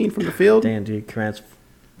 14 from the field. Damn, dude.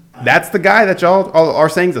 That's the guy that y'all are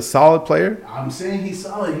saying is a solid player. I'm saying he's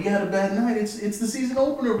solid. He had a bad night. It's the season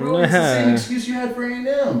opener, bro. It's the same excuse you had for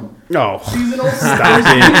A&M. No, Season opener.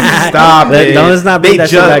 stop it. No, let's not bring that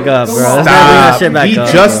shit back up, bro. Let's not bring that shit back He up.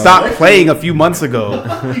 just bro. stopped playing a few months ago.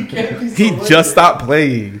 You can't be so He late. just stopped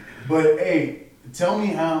playing. But hey, tell me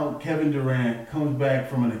how Kevin Durant comes back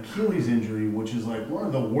from an Achilles injury, which is like one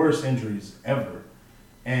of the worst injuries ever,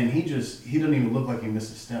 and he doesn't even look like he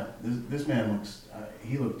missed a step. This man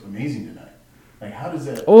he looked amazing tonight. Like, how does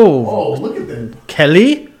that? Oh, look at that.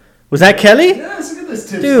 Kelly? Was that Kelly? Yes, look at this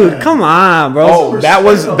tip. Dude, snap. come on, bro. Oh, that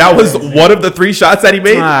was one of the 3 shots that he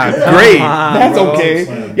made. Ah, Great, come on, that's bro.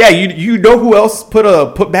 okay. Yeah, you know who else put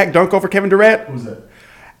a put back dunk over Kevin Durant? Who's that?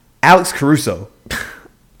 Alex Caruso.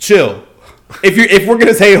 Chill. If we're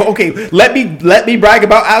gonna say okay, let me brag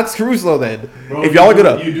about Alex Caruso then. Bro, if y'all are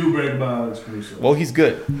gonna, you do brag about Alex Caruso. well, he's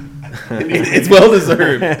good. It's well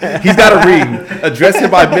deserved. He's got a ring. Address him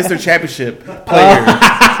by Mr. Championship player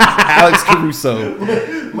Alex Caruso.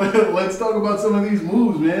 Let's talk about some of these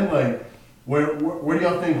moves, man. Like, where do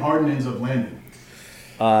y'all think Harden ends up landing?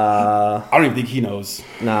 I don't even think he knows.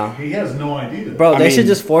 Nah. He has no idea. Bro, I they mean- should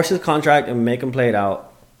just force his contract and make him play it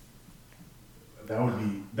out. That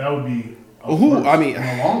would be Who? I mean, in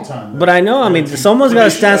a long time. But I know, I mean, someone's But got to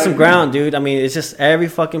they stand should some agree. ground, dude. I mean, it's just every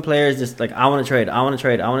fucking player is just like, I want to trade.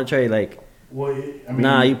 Like, Well, I mean,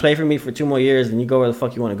 nah, you play for me for 2 more years and you go where the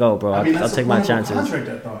fuck you want to go, bro. I mean, I'll that's take the my point of a chances. Contract,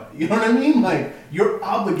 I thought. You know what I mean? Like, you're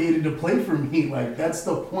obligated to play for me. Like, that's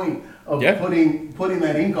the point of Yeah. putting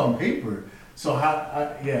that ink on paper. So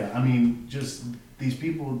I mean, just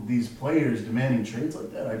these players demanding trades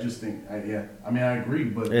like that. I just think, I agree,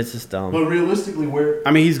 but It's just dumb. But realistically, where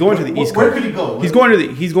I mean, he's going to the East. Where Coast. could he go? He's going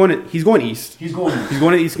east. He's going. He's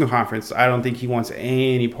going to the Eastern Conference. I don't think he wants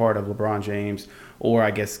any part of LeBron James or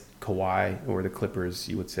I guess Kawhi or the Clippers,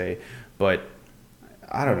 you would say. But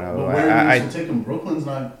I don't know. But where do you take him? Brooklyn's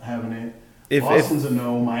not having it. Boston's a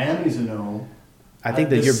no. Miami's a no. I think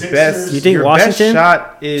The that your Sixers- best. You think your Washington? best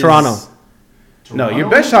shot is Toronto. No, your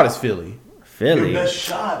best shot is Philly. Philly. Your best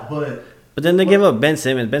shot, but But then they give up Ben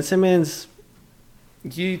Simmons. Ben Simmons,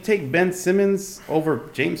 You take Ben Simmons over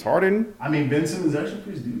James Harden. I mean, Ben Simmons actually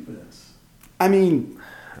plays defense. I mean,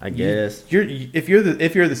 I guess. If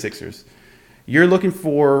you're the Sixers, you're looking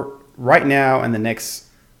for right now and the next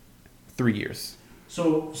 3 years.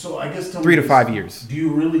 So I guess tell me 3 to this. 5 years. Do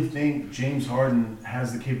you really think James Harden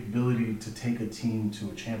has the capability to take a team to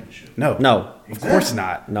a championship? No. No. Of course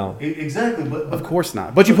not. No. Exactly, but Of course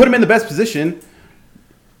not. But you put him in the best position.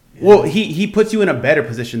 Well, he puts you in a better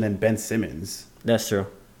position than Ben Simmons. That's true.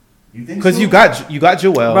 you think Because so? you got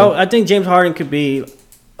Joel. Bro, I think James Harden could be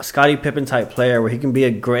a Scottie Pippen type player where he can be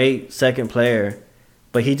a great second player,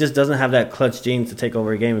 but he just doesn't have that clutch genes to take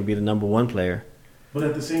over a game and be the number one player. But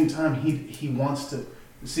at the same time, he wants to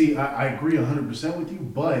see. I agree 100% with you,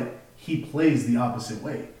 but he plays the opposite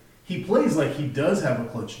way. He plays like he does have a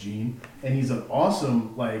clutch gene, and he's an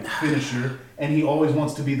awesome like finisher, and he always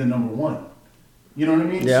wants to be the number one. You know what I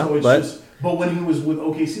mean? Yeah, So it's but- just. But when he was with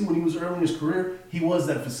OKC, when he was early in his career, he was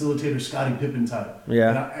that facilitator, Scottie Pippen type.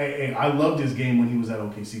 Yeah. And I loved his game when he was at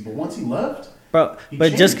OKC, but once he left, Bro, He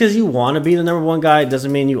but just changed. because you want to be the number one guy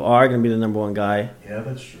doesn't mean you are going to be the number one guy. yeah,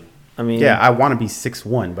 that's true. I mean, yeah, I want to be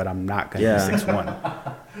 6'1", but I'm not going to Yeah. be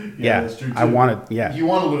 6'1". Yeah, that's true too. I want to. Yeah, You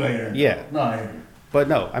want to look like Aaron? Yeah. No, I hear you. but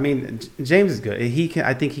no. I mean, James is good. He can.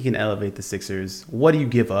 I think he can elevate the Sixers. What do you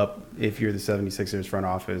give up if you're the 76ers front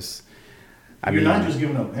office? You're not just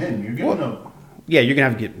giving up him. You're giving up. Yeah, you're gonna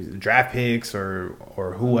have to get draft picks or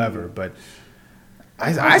whoever. But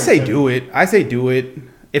I say do it. I say do it.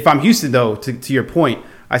 If I'm Houston, though, to your point,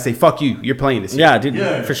 I say fuck you. You're playing this year. yeah, dude,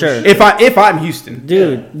 Yeah, for for sure. sure. If I'm Houston,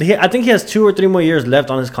 Dude, I think he has 2 or 3 more years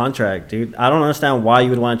left on his contract, dude. I don't understand why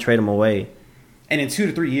you would want to trade him away. and in 2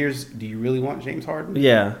 to 3 years, do you really want James Harden?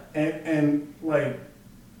 Yeah. And like,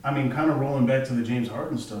 I mean, kind of rolling back to the James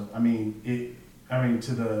Harden stuff. I mean,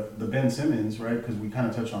 to the Ben Simmons, right? Because we kind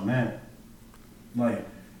of touched on that. Like,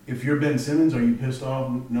 if you're Ben Simmons, are you pissed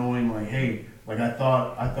off knowing like, hey, like I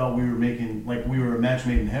thought we were making like we were a match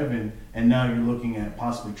made in heaven, and now you're looking at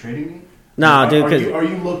possibly trading me? Nah, Like, dude, Are 'cause-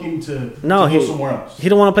 you looking to No, to go he somewhere else? he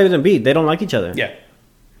don't want to play with Embiid. They don't like each other. Yeah.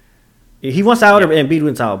 He wants out or Embiid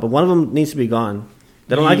wants out, but one of them needs to be gone.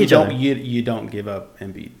 They don't like each other. You don't give up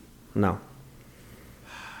Embiid. No.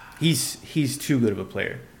 He's too good of a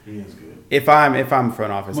player. He is good. If I'm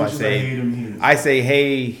front office, Much I as I say hate him, he is. I say,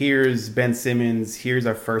 hey, here's Ben Simmons. Here's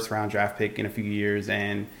our first round draft pick in a few years,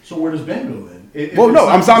 and So where does Ben go then? If well,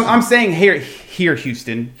 it's no, not I'm saying here,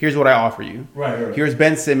 Houston. Here's what I offer you. Right. Here's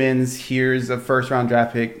Ben Simmons. Here's a first round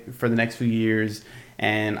draft pick for the next few years,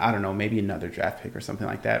 and I don't know, maybe another draft pick or something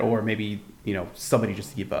like that, or maybe somebody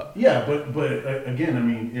just to give up. Yeah, but again, I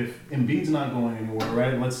mean, if Embiid's not going anywhere,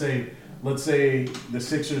 right? Let's say the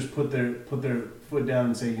Sixers put their foot down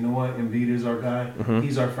and say, you know what, Embiid is our guy.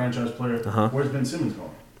 He's our franchise player. Uh-huh. Where's Ben Simmons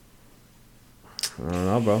going? I don't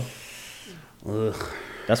know, bro. Ugh.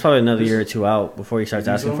 That's probably another year or 2 out before he starts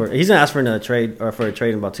You think asking so? for. He's gonna ask for another trade or for a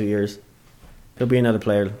trade in about 2 years. He'll be another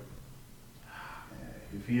player.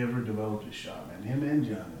 If he ever developed his shot, man, him and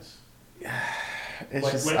Giannis.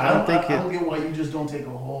 It's I don't get why you just don't take a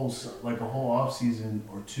whole off season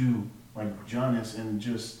or two like Giannis and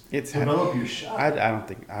just It's develop your shot. I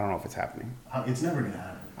don't know if it's happening. It's never gonna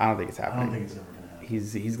happen. I don't think it's I happening. don't think it's ever gonna happen.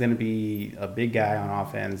 He's going to be a big guy on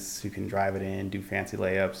offense who can drive it in, do fancy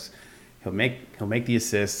layups. He'll make the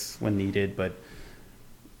assists when needed, but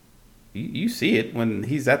you see it when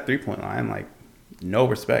he's at 3-point line, like no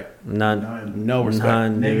respect, None. no respect,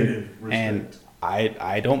 None. Negative respect. and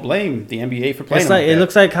I don't blame the NBA for playing. It's like him it that.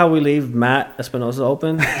 looks like how we leave Matt Espinosa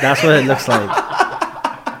open. That's what it looks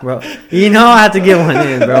like, bro. You know I have to get one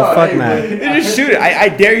in, bro. Fuck hey, Matt. Just shoot it. I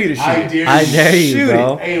dare you to shoot. I dare you, Shoot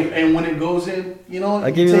bro. And when it goes in,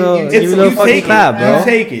 I give you a little- It's, give you a little fucking take clap, it. bro. You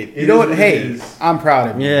take it. It You know is what? what Hey, it is. I'm proud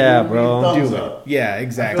of you. Yeah, bro. Thumbs Do up. it. Yeah, I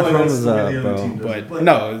exactly. feel like that's Thumbs the way up, the other bro. team does it. But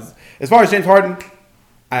no, as far as James Harden,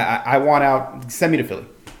 I want out. Send me to Philly.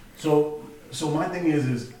 So my thing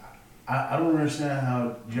is I don't understand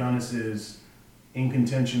how Giannis is in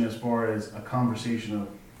contention as far as a conversation of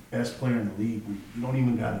best player in the league. You don't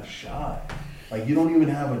even got a shot. Like you don't even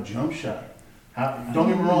have a jump shot. Don't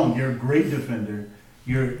get me wrong. You're a great defender.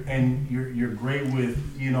 You're great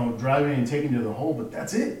with driving and taking to the hole, but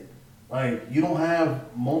that's it. Like you don't have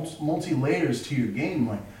multi layers to your game.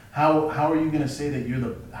 Like how are you gonna say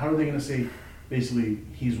that how are they gonna say basically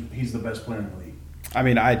he's the best player in the league? I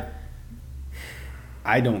mean, I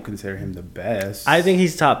don't consider him the best. I think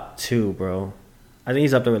he's top 2, bro. I think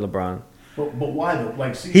he's up there with LeBron. But why though?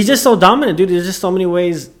 Like see, He's just so dominant, dude. There's just so many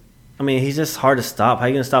ways. I mean, he's just hard to stop. How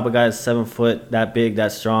you gonna stop a guy that's 7 foot, that big,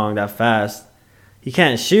 that strong, that fast? He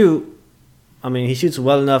can't shoot, I mean, he shoots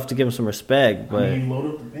well enough to give him some respect, but I mean, you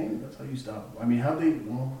load up the paint. That's how you stop. I mean, how they?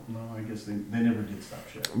 Well, no, I guess they never did stop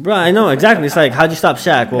Shaq. bro, I know exactly. It's like, how'd you stop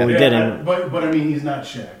Shaq? Well, we didn't. But I mean, he's not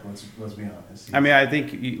Shaq. Let's be honest. I mean, I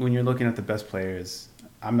think when you're looking at the best players,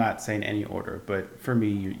 I'm not saying any order, but for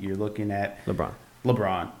me, you're looking at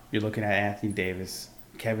LeBron. You're looking at Anthony Davis,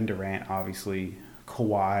 Kevin Durant, obviously,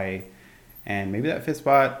 Kawhi, and maybe that fifth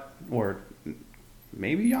spot, or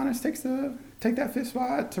maybe Giannis take that fifth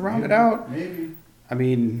spot to round it out. Maybe. I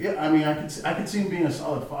mean, yeah. I mean, I could see him being a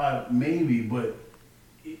solid 5, maybe. But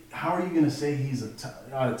how are you gonna say he's a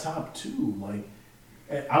top 2? Like,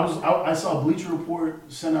 I saw Bleacher Report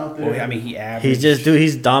sent out there. well, I mean, he averaged.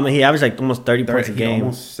 He's dominant. He averaged like almost 30 points a game.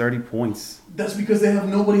 Almost 30 points. That's because they have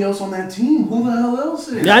nobody else on that team. Who the hell else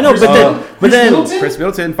is? Yeah, I know, but then Chris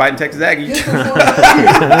Middleton fighting Texas Aggie.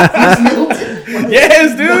 Chris Middleton.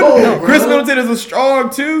 Yes, dude. No, Chris bro. Middleton is a strong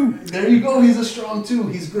 2. There you go. He's a strong 2.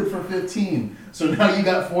 He's good for 15. So now you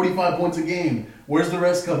got 45 points a game. Where's the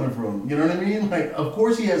rest coming from? You know what I mean? Like, of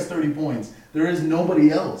course he has 30 points. There is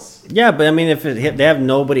nobody else. yeah, but I mean, if they have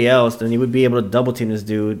nobody else, then he would be able to double team this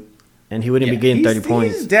dude, and he wouldn't be getting 30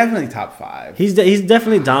 points. He's definitely top 5. He's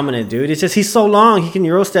definitely dominant, dude. It's just he's so long. He can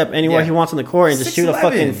Euro step anywhere Yeah. he wants on the court and just shoot a 6'11".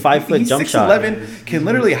 fucking 5-foot He's jump 6'11", shot. can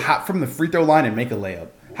literally hop from the free throw line and make a layup.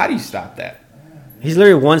 How do you stop that? He's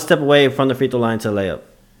literally one step away from the free throw line to layup,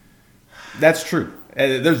 That's true.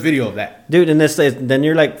 There's video of that. dude. And then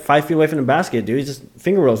you're like 5 feet away from the basket, dude. He's just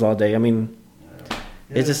finger rolls all day. I mean,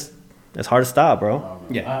 it's hard to stop, bro.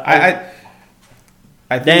 Yeah,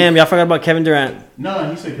 I think, Damn, y'all forgot about Kevin Durant. No,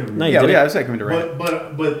 he said Kevin No, Durant. you yeah, didn't. I was like Kevin Durant.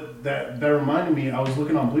 But that reminded me, I was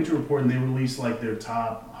looking on Bleacher Report and they released like their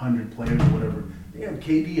top 100 players or whatever. They had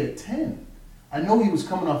KD at 10. I know he was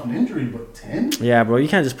coming off an injury, but 10? Yeah, bro, you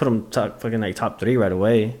can't just put him top 3 right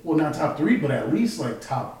away. Well, not top 3, but at least like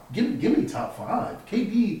top. Give me top 5.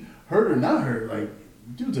 KD, hurt or not hurt, like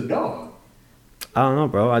dude's a dog. I don't know,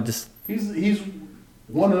 bro. He's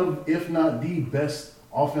one of, if not the best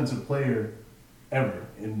offensive player ever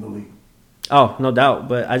in the league. Oh, no doubt.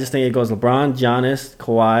 But I just think it goes LeBron, Giannis,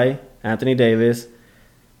 Kawhi, Anthony Davis,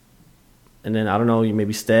 and then I don't know,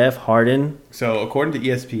 maybe Steph, Harden. So according to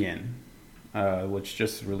ESPN, which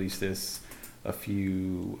just released this a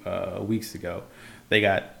few weeks ago, they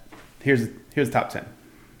got here's top 10.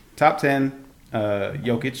 Top 10,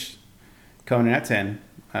 Jokic coming in at 10,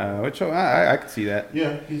 which I could see that.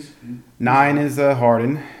 Yeah, 9 is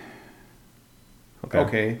Harden.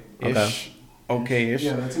 Okay. Okay-ish.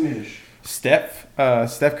 Yeah, that's an ish. Steph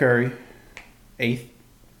Curry, 8th.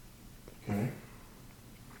 Okay.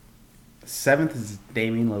 7th is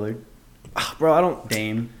Damian Lillard. Bro, I don't.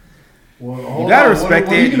 Dame. Well, You gotta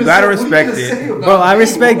respect it. You gotta respect it. Bro, I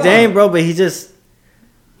respect Dame, bro, but he's just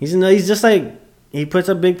like, he puts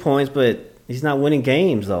up big points, but he's not winning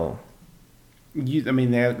games, though. I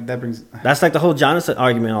mean, that brings. That's like the whole Jonathan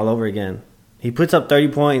argument all over again. He puts up 30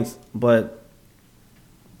 points, but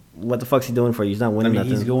what the fuck's he doing for you? He's not I winning mean,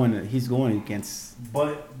 nothing. he's going against.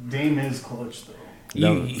 But Dame is clutch, though.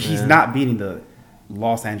 No, He's yeah. not beating the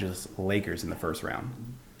Los Angeles Lakers in the first round.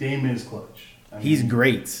 Dame is clutch. I mean, He's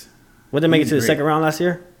great. What, they make it He's to the great. second round last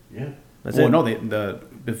year? Yeah. That's Well, it? no,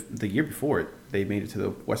 the year before it, they made it to the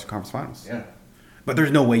Western Conference Finals. Yeah. But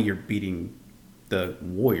there's no way you're beating the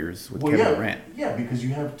Warriors with Kevin Durant. Yeah, because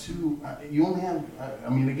you have two. You only have. I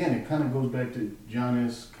mean, again, it kind of goes back to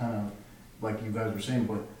Giannis, kind of like you guys were saying,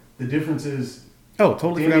 but the difference is. Oh,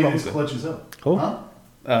 totally forgot Damian about is Luka. clutches up. Who? Huh?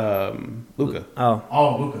 Luka. Oh.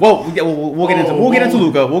 Oh, Luka. Well, we'll get into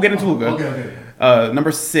Luka. We'll get into Luka. Okay.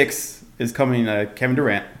 Number 6 is coming Kevin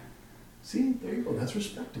Durant. See, there you go. That's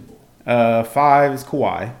respectable. 5 is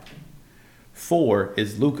Kawhi. 4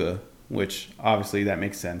 is Luka, which obviously that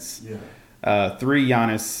makes sense. Yeah. 3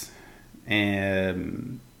 Giannis,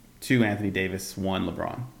 and 2 Anthony Davis, 1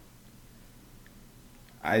 LeBron.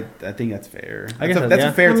 I think that's fair. I guess That's yeah.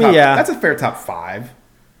 a fair I mean, top. yeah. That's a fair top 5.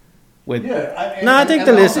 With Yeah. I think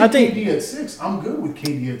the list. I think KD at 6. I'm good with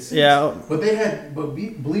KD at 6. Yeah. But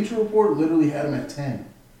Bleacher Report literally had him at 10.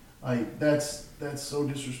 Like that's so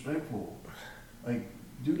disrespectful. Like,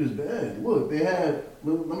 dude is bad. Look, they had.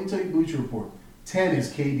 Let me tell you, Bleacher Report. 10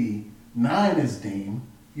 is KD. 9 is Dame.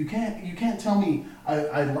 You can't tell me.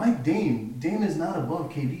 I like Dame. Dame is not above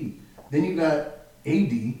KD. Then you got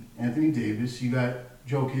AD, Anthony Davis. You got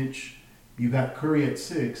Jokic. You got Curry at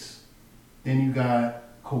 6. Then you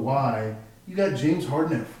got Kawhi. You got James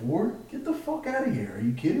Harden at 4. Get the fuck out of here. Are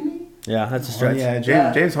you kidding me? yeah, that's a stretch. yeah,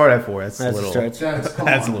 Yeah. James Harden at 4. That's a That's a little. stretch.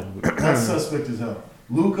 That's A little. That's suspect as hell.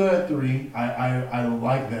 Luka at 3. I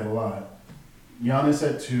like that a lot. Giannis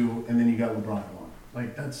at 2, and then you got LeBron at 1.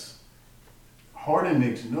 Like, that's Harden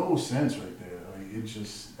makes no sense right there. Like, it's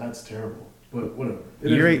just, that's terrible. But whatever.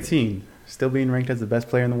 It Year is- 18, still being ranked as the best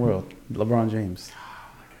player in the world, LeBron James.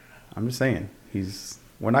 I'm just saying,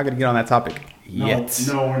 we're not going to get on that topic No, yet.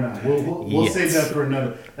 no, we're not. We'll Yet. save that for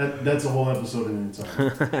another. That's a whole episode in its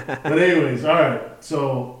own. But anyways, all right.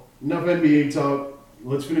 So enough NBA talk.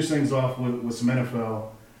 Let's finish things off with some NFL.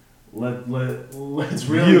 Let's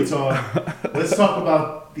really talk. Let's talk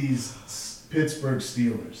about these Pittsburgh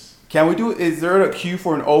Steelers. Can we do? Is there a cue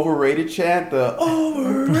for an overrated chant? The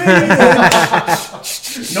Overrated.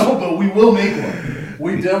 No, but we will make one.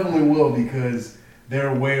 We definitely will because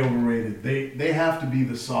they're way overrated. They have to be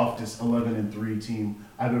the softest 11-3 team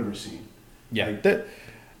I've ever seen. Yeah,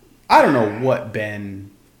 I don't know what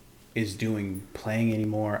Ben is doing playing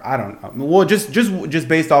anymore. I don't know. Well, just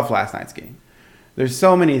based off last night's game, there's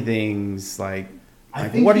so many things like I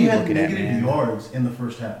think what are he you had looking at, negative man? yards in the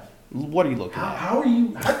first half. What are you looking at? How are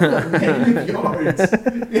you? How do you have negative yards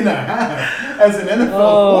in a half as an NFL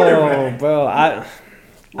Oh, quarterback? bro,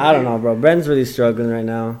 I don't know, bro. Ben's really struggling right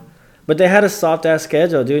now. But they had a soft ass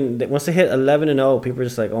schedule, dude. Once they hit 11-0, people are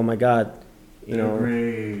just like, oh my god, They're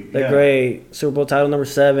great. they're Yeah. great. Super Bowl title number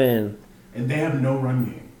 7, And they have no run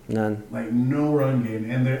game. none. Like no run game,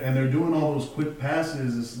 and they're doing all those quick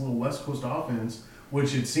passes, this little West Coast offense,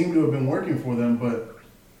 which it seemed to have been working for them, but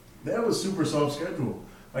they have a super soft schedule.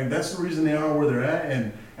 Like that's the reason they are where they're at.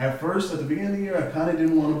 And at first, at the beginning of the year, I kind of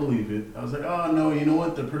didn't want to believe it. I was like, oh no, you know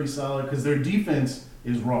what? They're pretty solid because their defense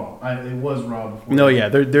is raw. It was raw before. No, yeah,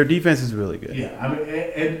 their defense is really good. Yeah, I mean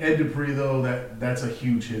Ed Dupree though, that's a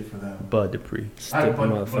huge hit for them. Bud Dupree. Stupid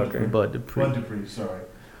motherfucker. Bud Dupree. Bud Dupree, sorry.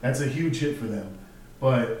 That's a huge hit for them.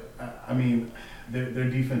 But I mean, their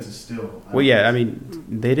defense is still. Well, yeah, I mean,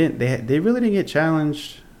 they really didn't get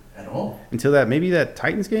challenged at all. until that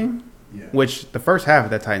Titans game, Yeah. which the first half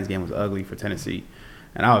of that Titans game was ugly for Tennessee,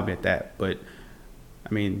 and I'll admit that. But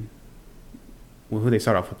I mean, who they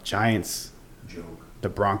start off with? Giants, Joke. the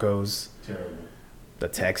Broncos, Terrible. the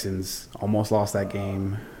Texans almost lost that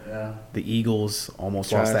game. Yeah. The Eagles almost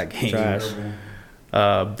Trash, lost that game. trash.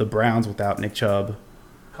 Terrible. The Browns without Nick Chubb.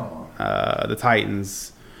 Come on. The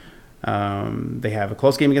Titans. They have a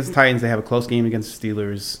close game against the Titans. They have a close game against the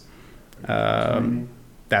Steelers.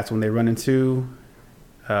 That's when they run into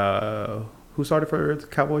who started for the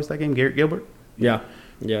Cowboys that game? Garrett Gilbert. Yeah.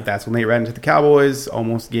 That's when they ran into the Cowboys.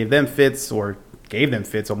 Almost gave them fits.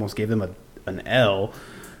 Almost gave them an L.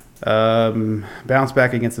 Bounced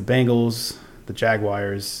back against the Bengals, the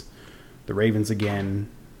Jaguars, the Ravens again.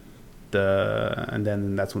 And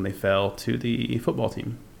then that's when they fell to the football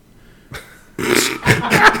team.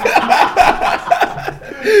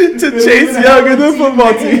 To Chase Young and the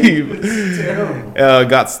football team. It's terrible.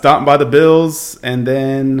 Got stomped by the Bills and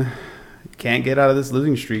then can't get out of this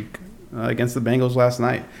losing streak against the Bengals last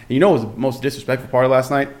night. And you know what was the most disrespectful part of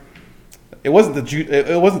last night? It wasn't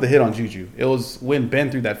the hit on Juju. It was when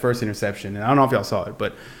Ben threw that first interception. And I don't know if y'all saw it,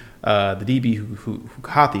 but the DB who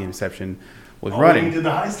caught the interception was running. He did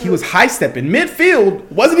the high step? He was high stepping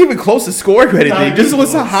midfield. Wasn't even close to scoring or anything. Not Just even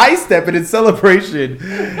was a close. high stepping in celebration.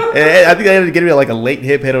 And I think they had to get him like a late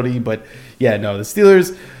hit penalty. But yeah, no, the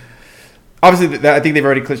Steelers. Obviously, I think they've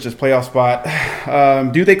already clinched this playoff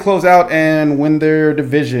spot. Do they close out and win their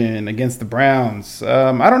division against the Browns?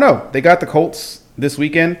 I don't know. They got the Colts this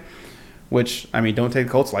weekend, which, I mean, don't take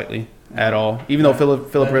the Colts lightly at all. Even though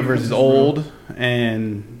Phillip That Rivers defense is is old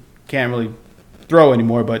and can't really throw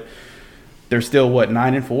anymore, but they're still,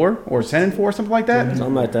 9-4 or 10-4, something like that?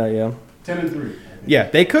 Something like that, yeah. 10-3. Yeah,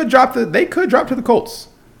 they could drop to the Colts.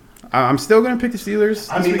 I'm still going to pick the Steelers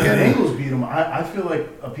I this mean, the weekend. Bengals beat them. I feel like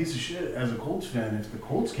a piece of shit as a Colts fan if the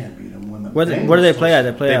Colts can't beat them. When the Where do Bengals they play at?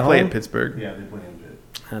 They play They at play home? at Pittsburgh. Yeah, they play in Pitt.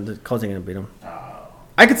 And the Colts ain't gonna beat them.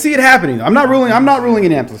 I could see it happening. I'm not ruling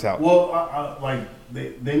Indianapolis out. Well, like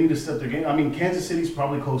they need to step their game. I mean, Kansas City's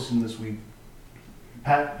probably coasting this week.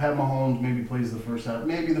 Pat Mahomes maybe plays the first half,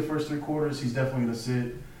 maybe the first 3 quarters. He's definitely going to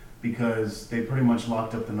sit because they pretty much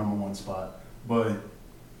locked up the number 1 spot. But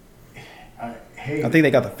I think they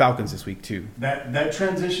got the Falcons this week too. that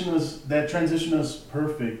transition is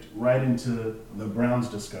perfect right into the Browns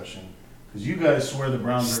discussion because you guys swear the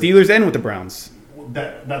Browns are Steelers end with the Browns.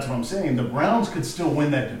 That's what I'm saying. The Browns could still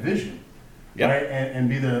win that division, Yep. right, and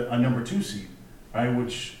be a number 2 seed, right?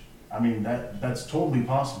 Which I mean that's totally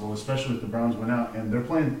possible, especially if the Browns went out and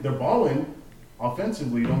they're balling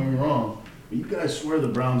offensively. Don't get me wrong, but you guys swear the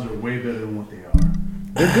Browns are way better than what they are.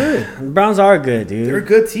 They're good. The Browns are good, dude. They're a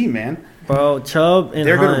good team, man. Bro, Chubb and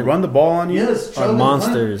They're going to Hunt. run the ball on you. Yes, Chubb and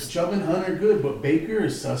monsters. Hunt, Chubb and Hunt are good, but Baker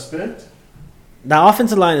is suspect. The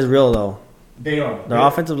offensive line is real, though. They are. Their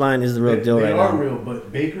offensive line is the real deal They right are now. real,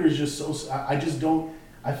 but Baker is just so. I just don't.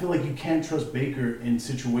 I feel like you can't trust Baker in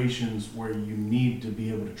situations where you need to be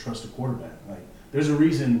able to trust a quarterback. Like, there's a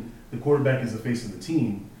reason the quarterback is the face of the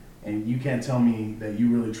team, and you can't tell me that you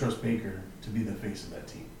really trust Baker to be the face of that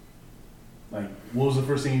team. Like, what was the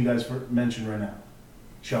first thing you guys mentioned right now?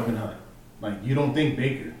 Shelvin Hunt. Like, you don't think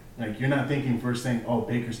Baker. Like, you're not thinking first thing, oh,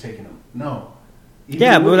 Baker's taking him. No.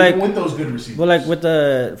 Even with those good receivers. But like with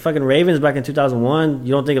the fucking Ravens back in 2001,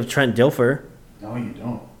 you don't think of Trent Dilfer. No, you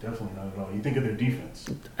don't. Definitely not at all. You think of their defense.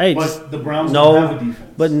 Hey, but the Browns don't have a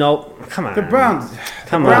defense. But no, come on. The Browns do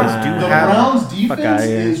The have. Browns defense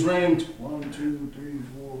is ranked 1, 2, 3,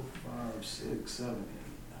 4, 5, 6, 7, 8, 9, 10,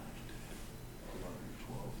 11,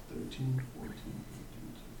 12, 13, 14, 15.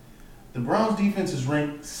 The Browns defense is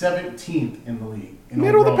ranked 17th in the league.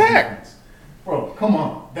 Middle of the pack. Defense. Bro, come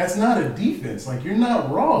on. That's not a defense. Like, you're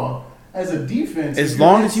not raw as a defense. As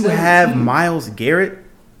long as you have Myles Garrett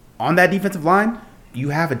on that defensive line, you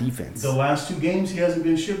have a defense. The last 2 games, he hasn't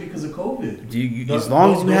been shit because of COVID. As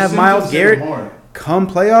long as you have Myles Garrett, come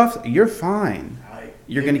playoffs, you're fine.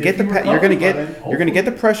 You're gonna get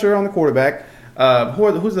the pressure on the quarterback.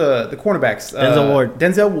 Who's the cornerbacks?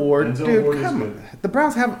 Denzel Ward. Dude, come on. The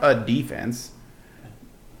Browns have a defense.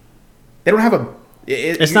 They don't have a.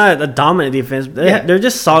 It's not a dominant defense. They're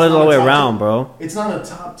just solid all the way around, bro. It's not a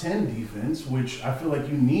top 10 defense, which I feel like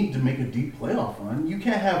you need to make a deep playoff run. You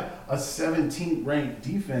can't have a 17th ranked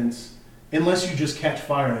defense unless you just catch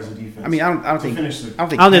fire as a defense. I mean, I don't think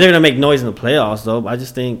they're gonna make noise in the playoffs though. I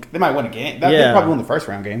just think they might win a game. They probably win the first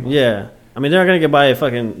round game. Yeah. I mean, they're not gonna get by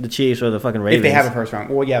the Chiefs or the fucking Ravens. If they have a first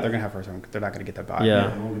round, well, yeah, they're gonna have first round. They're not gonna get that bye.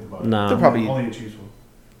 Yeah, they won't get the bye. No, they'll probably only the Chiefs will.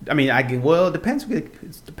 I mean, it depends.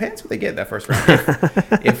 It depends who they get that first round.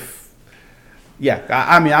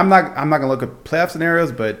 I'm not gonna look at playoff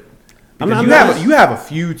scenarios, but because you have a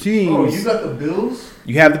few teams. Oh, you got the Bills.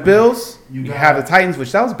 You have the Bills. You have the Titans,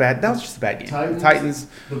 which that was bad. That was just a bad game. Titans,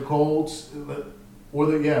 the Colts,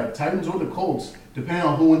 Titans or the Colts, depending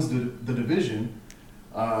on who wins the division.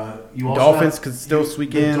 You also Dolphins could still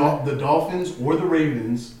squeak in. The Dolphins or the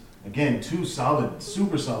Ravens. Again, 2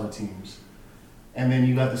 super solid teams. And then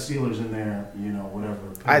you got the Steelers in there, whatever.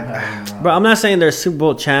 Bro, I'm not saying they're Super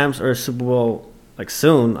Bowl champs or Super Bowl like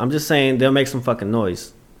soon. I'm just saying they'll make some fucking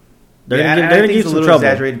noise. They're gonna give some trouble.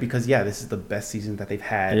 Exaggerated because this is the best season that they've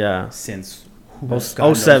had since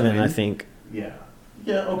 07, I think. Yeah.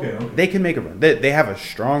 Yeah. Okay. They can make a run. They have a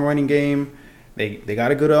strong running game. They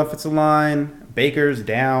got a good offensive line. Baker's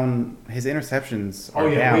down. His interceptions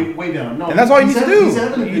are down. Way down. No, and that's all you need to do. He's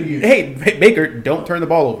having a good year. Hey, Baker, don't turn the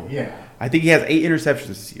ball over. Yeah. I think he has 8 interceptions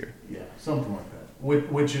this year. Yeah, something like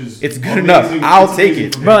that. Which is it's good enough. I'll take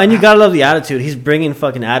it, bro. And you gotta love the attitude. He's bringing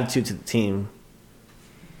fucking attitude to the team.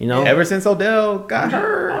 You know, ever since Odell got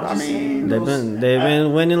hurt, I mean, they've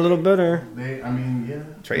been winning a little better.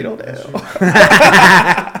 Trade Odell.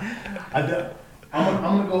 I'm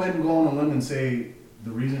gonna go ahead and go on a limb and say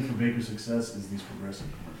the reason for Baker's success is these progressive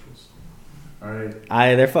commercials. All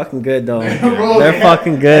right. They're fucking good though. Bro, they're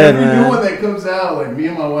fucking good, every man. new one that comes out, like me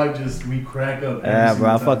and my wife we crack up. Yeah,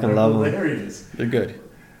 bro, I fucking love them. Hilarious. They're good.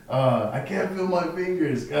 I can't feel my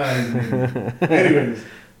fingers, guys. Anyways,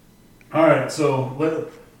 all right. So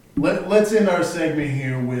let's end our segment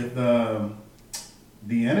here with the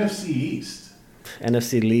NFC East.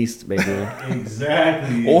 NFC least, baby.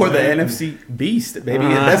 Exactly. Or the NFC Beast, baby.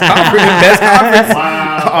 Best conference.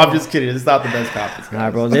 Wow. I'm just kidding. It's not the best conference.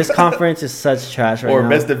 Nah, bro. This conference is such trash right now. Or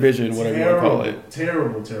best division, whatever you want to call it.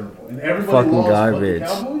 Terrible. And everybody fucking lost garbage. But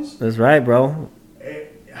the Cowboys? That's right, bro.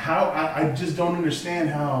 I just don't understand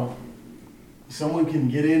how someone can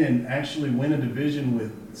get in and actually win a division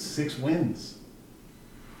with 6 wins.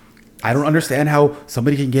 I don't understand how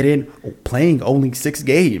somebody can get in playing only 6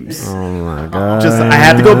 games. Oh my god! I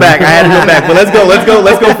had to go back. But let's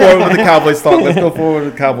go forward with the Cowboys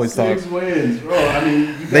talk. 6 wins, bro. I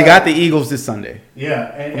mean, they got the Eagles this Sunday.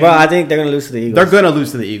 Yeah, bro. I think they're gonna lose to the Eagles. They're gonna lose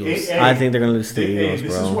to the Eagles. I think they're gonna lose to the Eagles,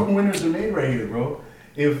 this bro. This is where winners are made right here, bro.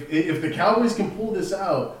 If the Cowboys can pull this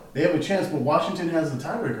out, they have a chance. But Washington has the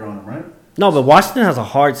tiebreaker on them, right? No, but Washington has a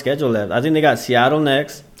hard schedule left. I think they got Seattle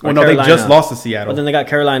next. Well, no, Carolina. they just lost to Seattle. But then they got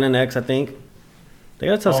Carolina next, I think. They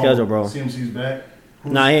got a tough schedule, bro. CMC's back?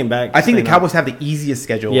 Nah, he ain't back. I think the Cowboys have the easiest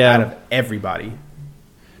schedule out of everybody.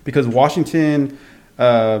 Because Washington,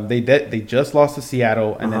 they just lost to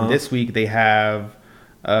Seattle, and then this week they have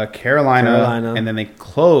Carolina, and then they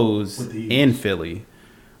close in Philly.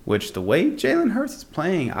 Which the way Jalen Hurts is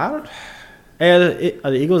playing, I don't... Hey,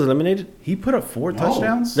 are the Eagles eliminated? He put up 4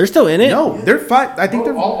 touchdowns. They're still in it? No, they're 5. I think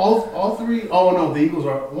they're... All 3? Oh, no, the Eagles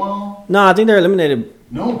are... Well... No, I think they're eliminated.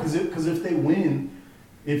 No, because if they win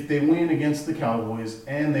against the Cowboys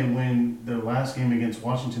and they win their last game against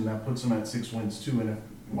Washington, that puts them at 6 wins too. And if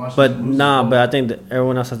But nah, but I think that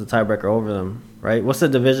everyone else has the tiebreaker over them, right? What's the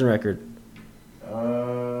division record?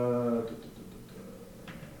 Let's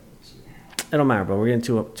see. It don't matter, bro. We're getting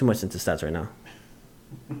too much into stats right now.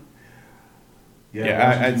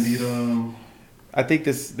 Yeah, Washington beat them. I think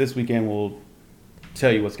this weekend will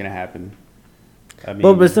tell you what's going to happen. I mean,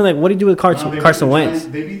 But it's still like, what do you do with Carson Wentz?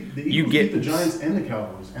 The Eagles You get- beat the Giants and the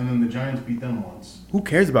Cowboys, and then the Giants beat them once. who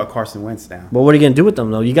cares about Carson Wentz now? But what are you gonna do with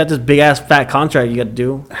them though? You got this big ass fat contract you got to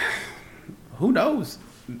do. Who knows?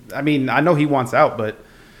 I mean, I know he wants out, but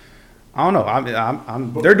I don't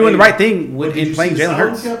know. They're doing the right thing in playing Jalen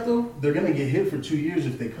Hurts. Cap, though? They're gonna get hit for 2 years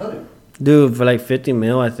if they cut it. Dude, for like 50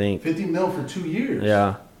 mil, I think. 50 mil for 2 years.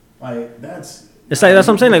 Yeah. Like that's. It's like, that's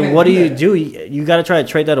what I'm saying. Like, can't what do you that. do? You got to try to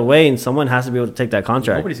trade that away, and someone has to be able to take that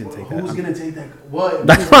contract. Nobody's gonna take that. Who's gonna take that? What?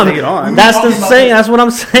 That's what Take it on. I'm, that's the talking about saying. that. That's what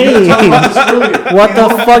I'm saying. What the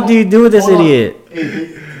fuck do you do with this Hold on. idiot?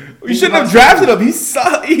 You shouldn't have drafted him.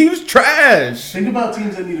 He was trash. Think about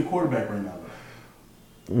teams that need a quarterback right now.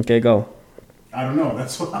 Though. Okay, go. I don't know.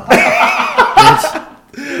 That's what. that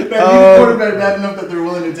need a quarterback bad enough that they're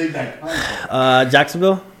willing to take that contract.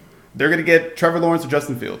 Jacksonville. They're gonna get Trevor Lawrence or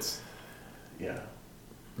Justin Fields. Yeah,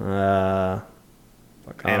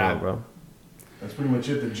 Fuck, I don't know, bro. that's pretty much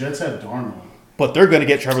it. The Jets had Darnold. But they're gonna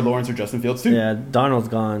get Trevor Lawrence or Justin Fields too. Yeah, Darnold's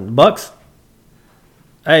gone. Bucks.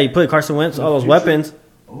 Hey, you put Carson Wentz, all those Future. weapons.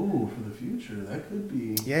 Oh, for the future, that could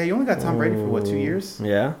be. Yeah, you only got Tom Brady for what, 2 years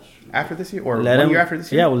Yeah. after this year, or Let 1 him. year after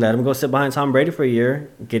this year? Yeah, we'll let him go sit behind Tom Brady for a year,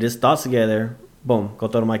 get his thoughts together. Boom, go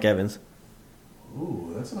throw to Mike Evans.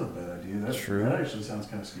 Ooh, that's not a bad idea. That's True. That actually sounds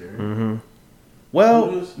kind of scary. Mm-hmm.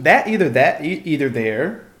 Well, Who is- either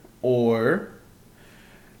there or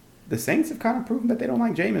the Saints have kind of proven that they don't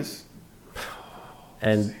like Jameis.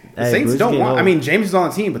 And The Saints don't want. I mean, Jameis is on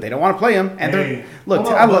the team, but they don't want to play him. And Hey, they're look,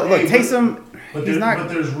 hold on, but look, hey, Taysom. But, He's not. but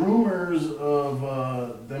there's rumors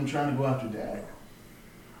of them trying to go after Dak.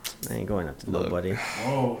 I ain't going after Look. nobody.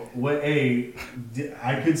 Oh, what? Hey,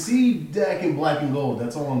 I could see Dak in black and gold.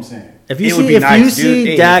 That's all I'm saying. If you It would see, be if nice, you dude. see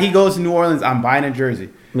Hey, Dak, if he goes to New Orleans, I'm buying a jersey.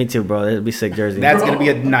 me too, bro. It'd be sick jersey, That's gonna be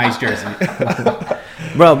a nice jersey.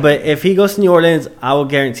 bro. But if he goes to New Orleans, I will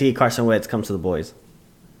guarantee Carson Wentz comes to the boys.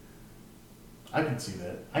 I could see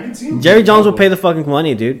that. I can see him. Jerry Jones will pay the fucking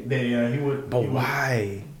money, dude. He would. But he would.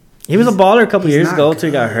 why? He was a baller a couple he's years not ago until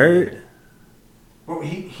he got good. hurt. Bro,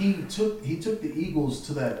 he took the Eagles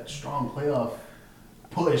to that strong playoff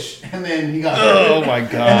push, and then he got hurt. Oh my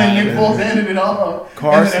god! And then Nick Foles ended it off.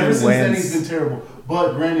 Carson and then ever since then Wentz. he's been terrible.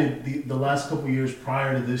 But granted, the last couple years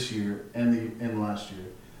prior to this year and last year,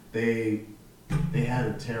 they had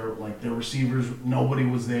a terrible, like, their receivers, nobody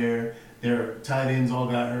was there. Their tight ends all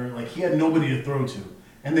got hurt. Like, he had nobody to throw to,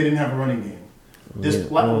 and they didn't have a running game.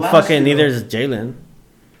 Last Fucking year, neither is Jalen.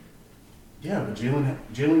 Yeah, but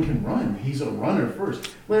Jalen can run. He's a runner first.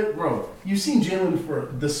 But bro, you've seen Jalen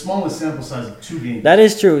for the smallest sample size of 2 games. That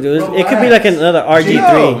is true, dude. Bro, It could be like another RG3.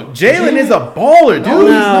 Yo, Jalen is a baller, dude. No, he's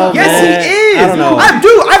not. Yes, man. he is. I don't know.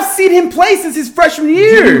 I've seen him play since his freshman Do you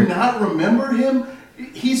year. not remember him?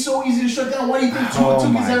 He's so easy to shut down. Why do you think Tua Oh took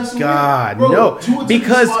his my ass away? god, Bro, no! Tua took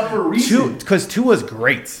Because his spot for a reason. Tua's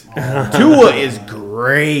great. Tua is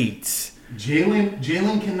great.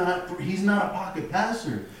 Jalen cannot. He's not a pocket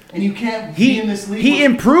passer, and you can't be in this league. He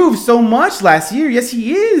with- improved so much last year. Yes,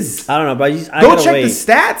 he is. I don't know, but I Go gotta check wait. the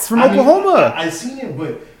stats from I mean, Oklahoma. I seen it,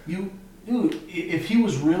 but dude, if he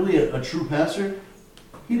was really a true passer,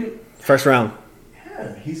 he did. First round.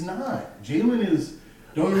 Yeah, he's not. Jalen is.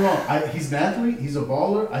 Don't get me wrong. He's an athlete. He's a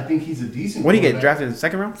baller. I think he's a decent. What did he get quarterback. drafted in the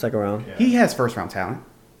second round? Second round. Yeah. He has first round talent.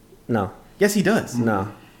 No. Yes, he does.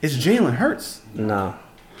 No. It's Jalen Hurts. No.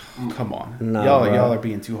 Come on, No, y'all bro. are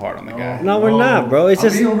being too hard on the guy. No, we're not, bro. It's I'm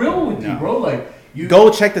just- being real with you, No. bro. Like you Go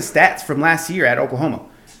check the stats from last year at Oklahoma.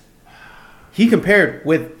 He compared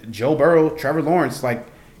with Joe Burrow, Trevor Lawrence. Like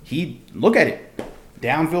he look at it,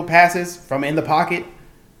 downfield passes from in the pocket.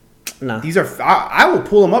 Nah. These are I will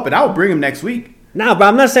pull him up and I will bring him next week. Nah, but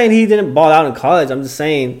I'm not saying he didn't ball out in college. I'm just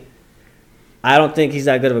saying I don't think he's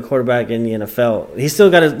that good of a quarterback in the NFL. He's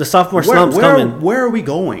still got the sophomore slumps coming. Where are we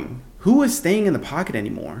going? Who is staying in the pocket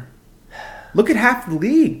anymore? Look at half the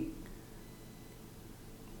league.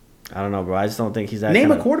 I don't know, bro. I just don't think he's that. Name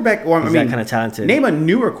kinda, a quarterback, or I he's mean, that kind of talented. name a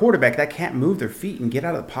newer quarterback that can't move their feet and get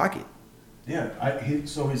out of the pocket. Yeah,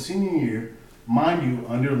 so his senior year, mind you,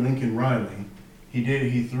 under Lincoln Riley,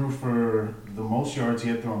 he threw for the most yards he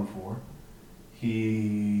had thrown for.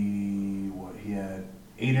 He had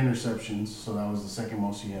 8 interceptions, so that was the second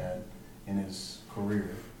most he had in his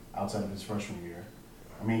career outside of his freshman year.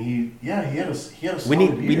 I mean, he had a solid We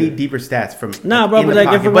year. need deeper stats from. Nah, bro. in But the like,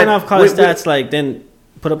 if pocket. we're going But off college with- stats, like then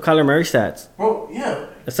put up Kyler Murray stats. Bro, yeah,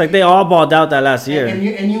 It's like they all balled out that last year.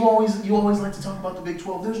 And you always like to talk about the Big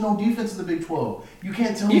 12. There's no defense in the Big 12. You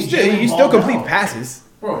can't tell me You still Jalen complete balled out. passes.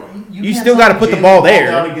 Bro, You can't still tell got to me put the Jalen ball balled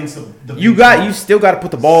there. out against the You Big got 12. you still got to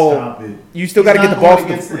put the ball. Stop it. You still He's got to get not the ball going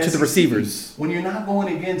to against the SEC. receivers. When you're not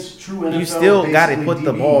going against true NFL, You still got to basically put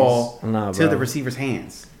the DBs. ball Nah, to bro. the receiver's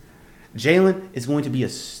hands. Jalen is going to be a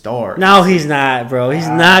star. No, he's not, bro. He's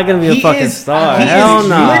not gonna be a He fucking is- star. he Hell is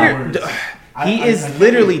no. He I is can't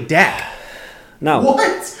literally believe- Dak. No.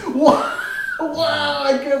 What? Wow,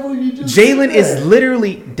 I can't believe you just Jalen said is that.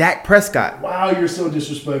 literally Dak Prescott. Wow, you're so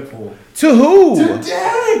disrespectful. To who? To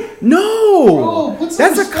Dak! No, Bro, put some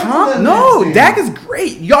that's a respect on comp. that No, man's name. Dak is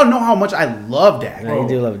great. Y'all know how much I love Dak. No, you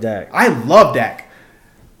do love Dak. I love Dak.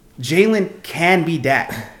 Jalen can be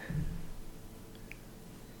Dak.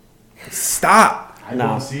 Stop. I No.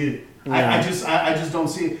 don't see it. No. I just don't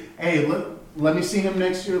see it. Hey, let me see him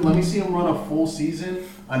next year. Let me see him run a full season,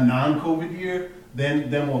 a non-COVID year. Then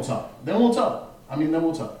we'll talk. Then we'll talk. Then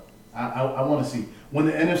we'll talk. I want to see when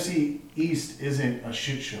the NFC East isn't a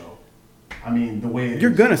shit show. The way it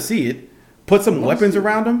You're is. gonna see it. Put some weapons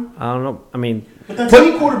around him. I don't know. I mean, But that's Put-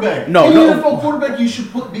 any quarterback. No, any no. NFL quarterback, you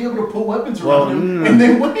should be able to put weapons Well, around him no. and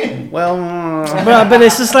then win. Well, but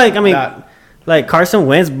it's just like Not- like Carson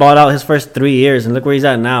Wentz bought out his first 3 years, and look where he's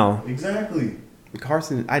at now, Exactly.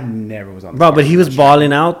 Carson. I never was on. the bro. But he was Carson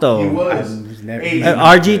balling out though. He I was. was never- Hey,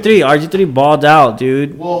 RG3 balled out,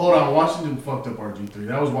 dude. Well, hold on. Washington fucked up RG3.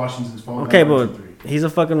 That was Washington's fault. Okay, not but RG3. he's a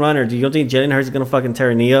fucking runner. Do you don't think Jalen Hurts is gonna fucking tear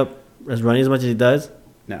a knee up as running as much as he does?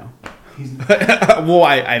 No. He's, Well,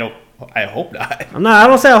 I don't. I hope not. I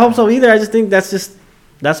don't say I hope so either. I just think that's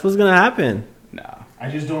what's gonna happen. No. I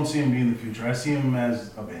just don't see him being the future. I see him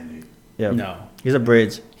as a band-aid Yeah, No. he's a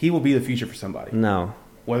bridge. He will be the future for somebody. No,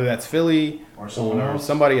 Whether that's Philly or someone else.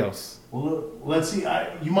 somebody else. Well, look, let's see.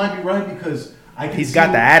 You might be right because I can. He's see got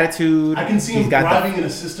him, the attitude. I can see He's him got thriving in a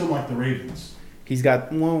system like the Ravens. He's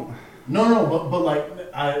got well. No, but like,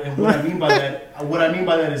 and what I mean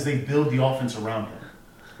by that is they build the offense around him,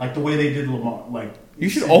 like the way they did Lamar. Like You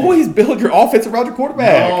should always build your offense around your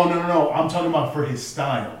quarterback. No. I'm talking about for his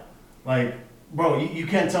style. Like, bro, you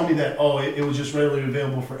can't tell me that. Oh, it was just readily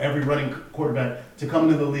available for every running quarterback to come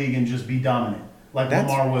into the league and just be dominant, like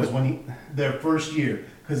Lamar was their first year,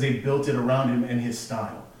 because they built it around him and his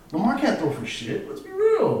style. Lamar can't throw for shit. Let's be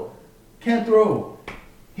real. Can't throw.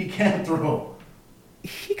 He can't throw.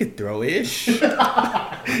 He could throw ish.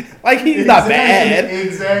 Like he's not bad.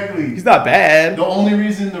 Exactly. He's not bad. The only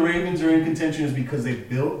reason the Ravens are in contention is because they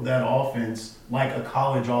built that offense like a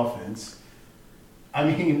college offense.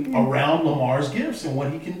 Around Lamar's gifts and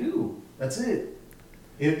what he can do. That's it.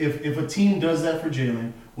 If a team does that for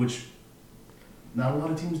Jalen, which not a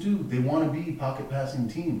lot of teams do, they want to be pocket passing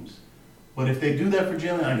teams. But if they do that for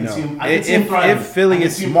Jalen, I can see him. I can see him thriving. If Philly I can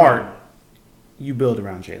is see him smart, thriving. you build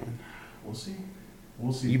around Jalen. We'll see.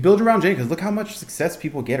 We'll see. You build around Jalen because look how much success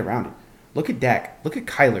people get around it. Look at Dak. Look at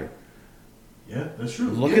Kyler. Yeah, that's true.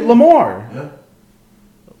 Look Yeah. at Lamar. Yeah.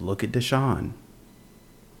 Look at Deshaun.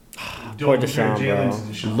 Poor Don't compare Deshaun, Jalen bro. to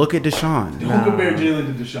Deshaun. Look at Deshaun. Don't compare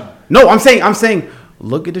Jalen to Deshaun. No, I'm saying,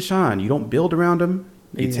 look at Deshaun. You don't build around him.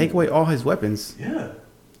 You take away all his weapons. Yeah.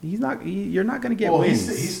 You're not going to get Well, wins.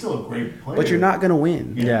 he's still a great player. But you're not going to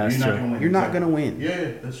win. Yeah, that's you're not true. gonna win. You're not Exactly. going to win.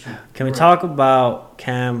 Yeah, that's true. Can we You're talk about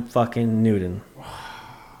Cam fucking Newton?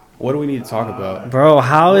 What do we need to talk about? Bro,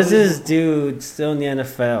 how is this dude still in the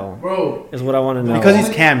NFL? right. Bro, Is what I want to know. Because he's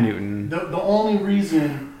Cam Newton. the only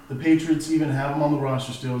reason the Patriots even have him on the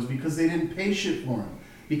roster still is because they didn't pay shit for him.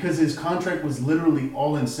 Because his contract was literally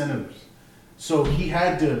all incentives. So he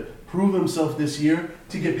had to prove himself this year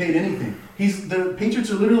to get paid anything. The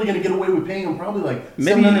Patriots are literally going to get away with paying him probably like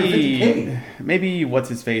 $750K. Maybe what's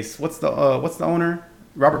his face? What's the owner?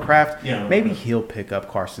 Robert Kraft. Yeah, Robert Maybe Kraft. he'll pick up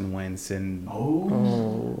Carson Wentz and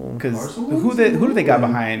Oh. because Carson who Wentz? do they got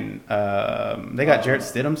behind? They got Jarrett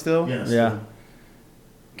Stidham still. Yes. Yeah.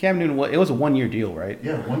 Cam Newton. It was a 1-year deal, right?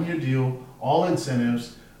 Yeah, 1-year deal, all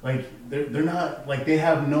incentives. Like they're not like they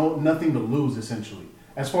have nothing to lose essentially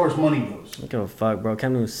as far as money goes. Don't give a fuck, bro.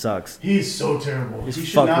 Cam Newton sucks. He's so terrible. He's He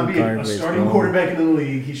should not fucking be a garbage, starting bro. quarterback in the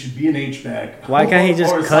league. He should be an H-back. Why can't he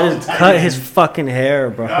just Or a solid tight cut end. his fucking hair,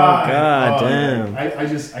 bro? God damn. I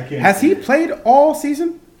can't. Has he played all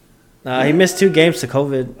season? He missed 2 games to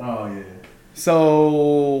COVID. Oh yeah.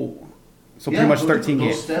 So pretty much 13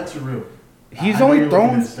 those games. stats are real. He's I know only you're looking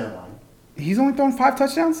thrown- at the stat line. He's only thrown 5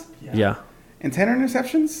 touchdowns Yeah. and 10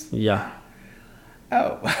 interceptions. Yeah.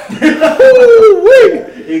 Oh,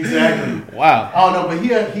 Exactly. wow. Oh no, but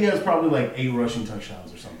he has probably like 8 rushing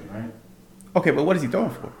touchdowns or something, right? Okay, but what is he throwing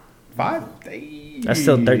for? 5? That's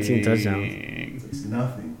still 13 touchdowns. It's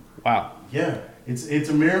nothing. Wow. Yeah, It's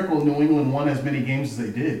a miracle New England won as many games as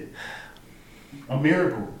they did. A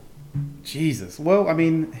miracle. Jesus. Well, I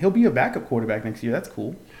mean, he'll be a backup quarterback next year. That's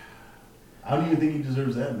cool. I don't even think he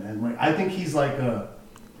deserves that, man. Like, I think he's like a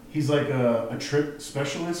trip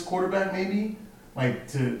specialist quarterback, maybe. Like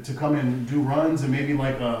to come and do runs and maybe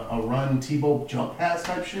like a run Tebow jump pass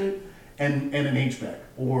type shit and an H-back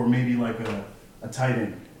or maybe like a tight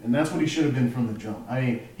end. And that's what he should have been from the jump. I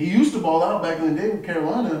mean, he used to ball out back in the day with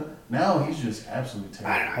Carolina. Now he's just absolutely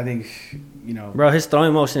terrible. I think, you know, Bro, his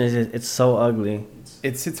throwing motion it's so ugly.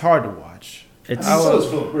 it's hard to watch. It's So is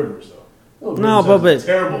Phillip Rivers, though. Phillip No, Rivers but- has a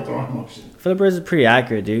terrible throwing motion. Phillip Rivers is pretty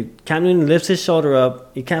accurate, dude. Cam Newton lifts his shoulder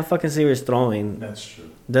up. You can't fucking see where he's throwing. That's true.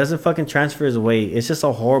 Doesn't fucking transfer his weight. It's just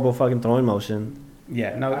a horrible fucking throwing motion.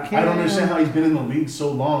 Yeah, no. I don't understand how he's been in the league so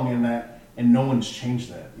long and no one's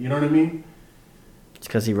changed that. You know what I mean? It's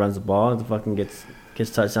because he runs the ball and fucking gets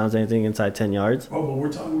touchdowns, anything inside 10 yards. Oh, but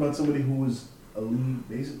we're talking about somebody who was a league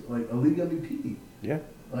MVP. Yeah.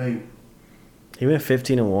 Like, He went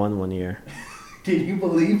 15-1 one year. can you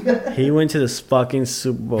believe that? He went to the fucking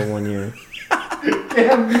Super Bowl one year.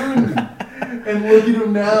 Cam Newton. And look at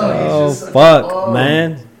him now. Oh, He's just such a fuck, bum.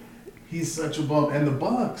 man. He's such a bum. And the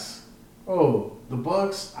Bucks. Oh, the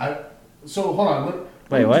Bucks. So hold on.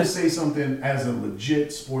 Let me what? just say something as a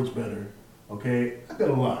legit sports bettor. Okay, I bet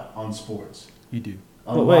a lot on sports. You do.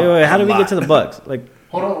 A lot. Wait. How A do we lot. get to the Bucks? Like,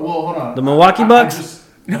 Hold on. The Milwaukee Bucks?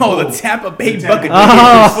 No, the Tampa Bay Buccaneers.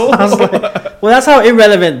 oh, I was like, well, that's how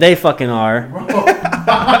irrelevant they fucking are. Bro,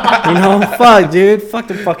 You know, fuck, dude. Fuck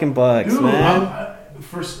the fucking Bucks, dude, man.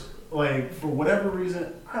 for whatever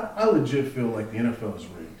reason, I legit feel like the NFL is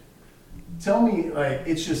rigged. Tell me, like,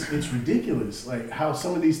 it's ridiculous. Like, how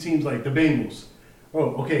some of these teams, like the Bengals.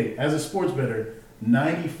 Oh, okay, as a sports bettor,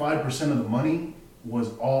 95% of the money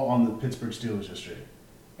was all on the Pittsburgh Steelers yesterday.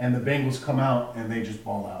 And the Bengals come out and they just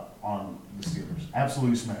ball out on the Steelers.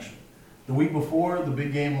 Absolutely smash them. The week before, the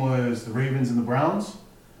big game was the Ravens and the Browns,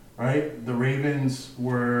 right? The Ravens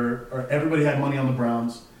everybody had money on the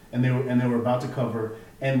Browns, and they were about to cover.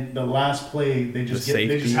 And the last play, they just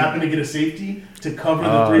happened to get a safety to cover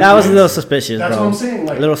the 3 That was a points. little suspicious, That's bro. what I'm saying.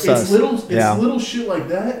 Like, Little it's sus. little shit like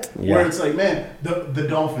that Yeah. where it's like, man, the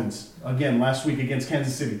Dolphins again last week against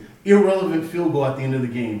Kansas City, irrelevant field goal at the end of the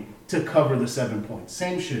game to cover the 7 points.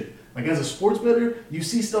 Same shit. Like, as a sports bettor, you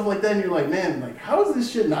see stuff like that and you're like, man, like, how is this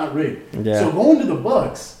shit not rigged? Yeah. So going to the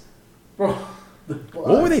Bucks, bro. The Bucks,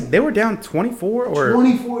 What were they? They were down 24 or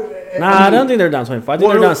 24. Nah, I don't think they're down 25. I think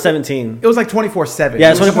Well, they're down 17. it was like 24-7. Yeah,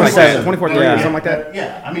 It was 24-7. 24-3 Yeah. or something like that.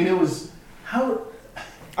 Yeah, I mean, it was how.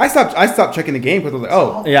 I stopped checking the game because I was like,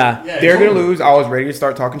 oh, Yeah. they're it's gonna over. lose. I was ready to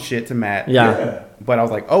start talking shit to Matt. Yeah. But I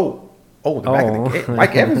was like, oh, they're back in the Oh. game.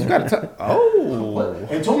 Mike Evans, you got to. Oh,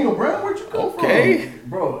 What? Antonio Brown, where'd you come Okay. from?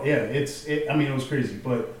 Bro, yeah, I mean, it was crazy,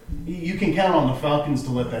 but you can count on the Falcons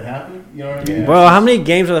to let that happen. You know what I mean? Bro, how many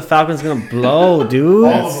games are the Falcons going to blow, dude?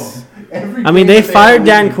 All of them. Every I mean, game they that fired have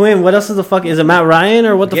Dan won. Quinn. What else is the fuck? Is it Matt Ryan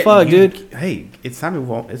or what the fuck, dude? Hey, it's time to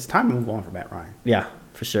move on. It's time to move on for Matt Ryan. Yeah,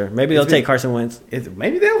 for sure. Maybe they'll take Carson Wentz.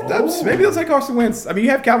 Maybe they'll take Carson Wentz. I mean,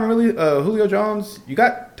 you have Calvin Ridley, Julio Jones. You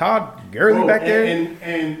got Todd Gurley Bro, back there.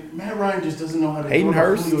 And Matt Ryan just doesn't know how to Hayden throw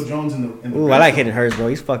Hurst. Julio Jones in the Ooh, I like Hayden Hurst, bro.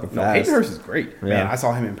 He's fucking No, fast. Hayden Hurst is great. Man, Yeah. I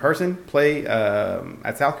saw him in person play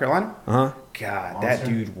at South Carolina. Uh-huh. God, that Monster.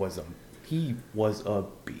 dude was a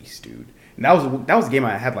beast, dude. And that was a game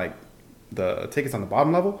I had like the tickets on the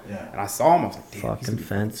bottom level. Yeah. And I saw him. I was like, damn, he's Fucking gonna be a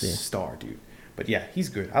fancy. star, dude. But yeah, he's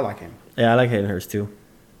good. I like him. Yeah, I like Hayden Hurst, too.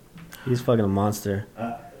 He's fucking a monster.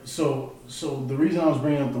 So the reason I was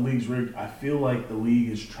bringing up the league's rigged, I feel like the league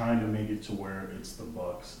is trying to make it to where it's the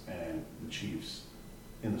Bucks and the Chiefs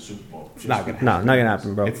in the Super Bowl. It's not gonna No, happen. not going to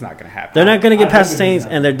happen, bro. It's not gonna happen. They're not going to get I past the think it's Saints,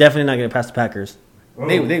 gonna and they're definitely not going to get past the Packers.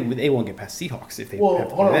 They won't get past Seahawks if they Well, have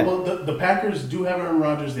to hold play on. them. Well, the Packers do have Aaron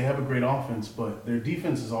Rodgers. They have a great offense, but their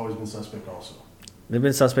defense has always been suspect also. They've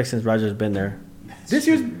been suspects since Rodgers been there. This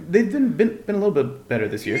year's they've been a little bit better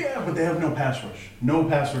this year. Yeah, but they have no pass rush. No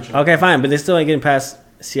pass rush. Okay, fine, but they still ain't getting past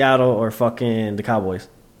Seattle or fucking the Cowboys.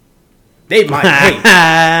 They might.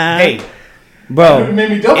 hey, Bro. It made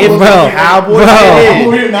me double If, look bro, like- Cowboys bro. get in.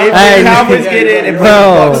 We're If not- the Hey, Cowboys get in and bro.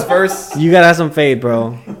 play the Bucks first, You got to have some faith,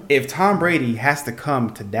 bro. if Tom Brady has to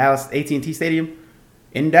come to Dallas AT&T Stadium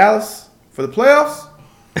in Dallas for the playoffs,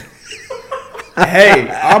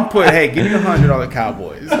 give me 100 on the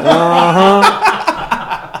Cowboys.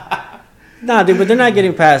 Nah, dude, but they're not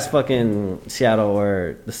getting past fucking Seattle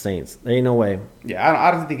or the Saints. There ain't no way. Yeah, I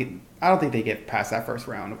don't think they get past that first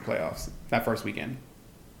round of playoffs, that first weekend.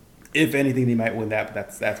 If anything, they might win that,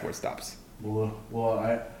 but that's where it stops. Well,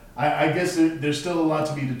 I guess there's still a lot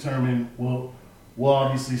to be determined. We'll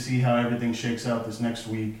obviously see how everything shakes out this next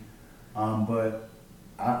week. But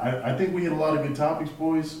I think we hit a lot of good topics,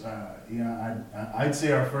 boys. I'd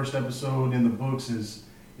say our first episode in the books is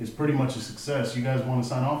pretty much a success. You guys want to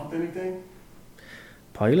sign off with anything?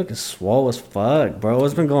 Paul, you looking swole as fuck, bro.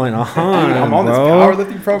 What's been going on? I'm on bro? this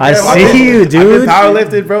powerlifting program. I see you, dude. I've been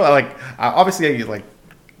powerlifting, bro. I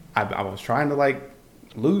was trying to like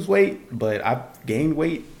lose weight, but I've gained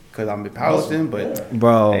weight because I'm been powerlifting. But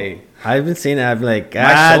Bro, hey, I've been seeing that. I've been like, my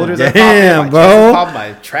God shoulders are damn, popping, my chest is bro. popping,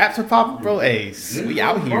 my traps are popping, bro. Hey, we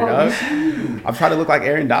out here, dog. I'm trying to look like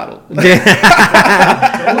Aaron Donald,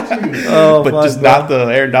 Oh, but fuck, just bro. not the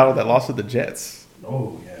Aaron Donald that lost to the Jets.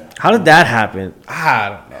 Oh yeah. How did that happen? I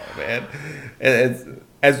don't know, man. It's,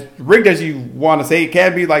 as rigged as you want to say it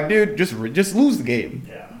can be, like, dude, just lose the game.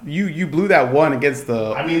 Yeah. You blew that one against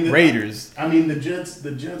the Raiders. I mean, the Jets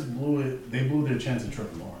blew it. They blew their chance at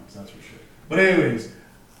Trevor Lawrence. That's for sure. But anyways,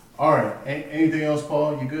 all right. Anything else,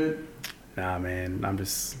 Paul? You good? Nah, man. I'm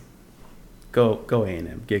just go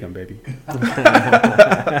A&M, gig 'em, baby. All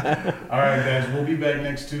right, guys. We'll be back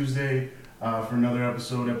next Tuesday for another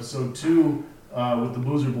episode 2 with the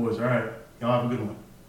Boozer Boys. All right. Y'all have a good one.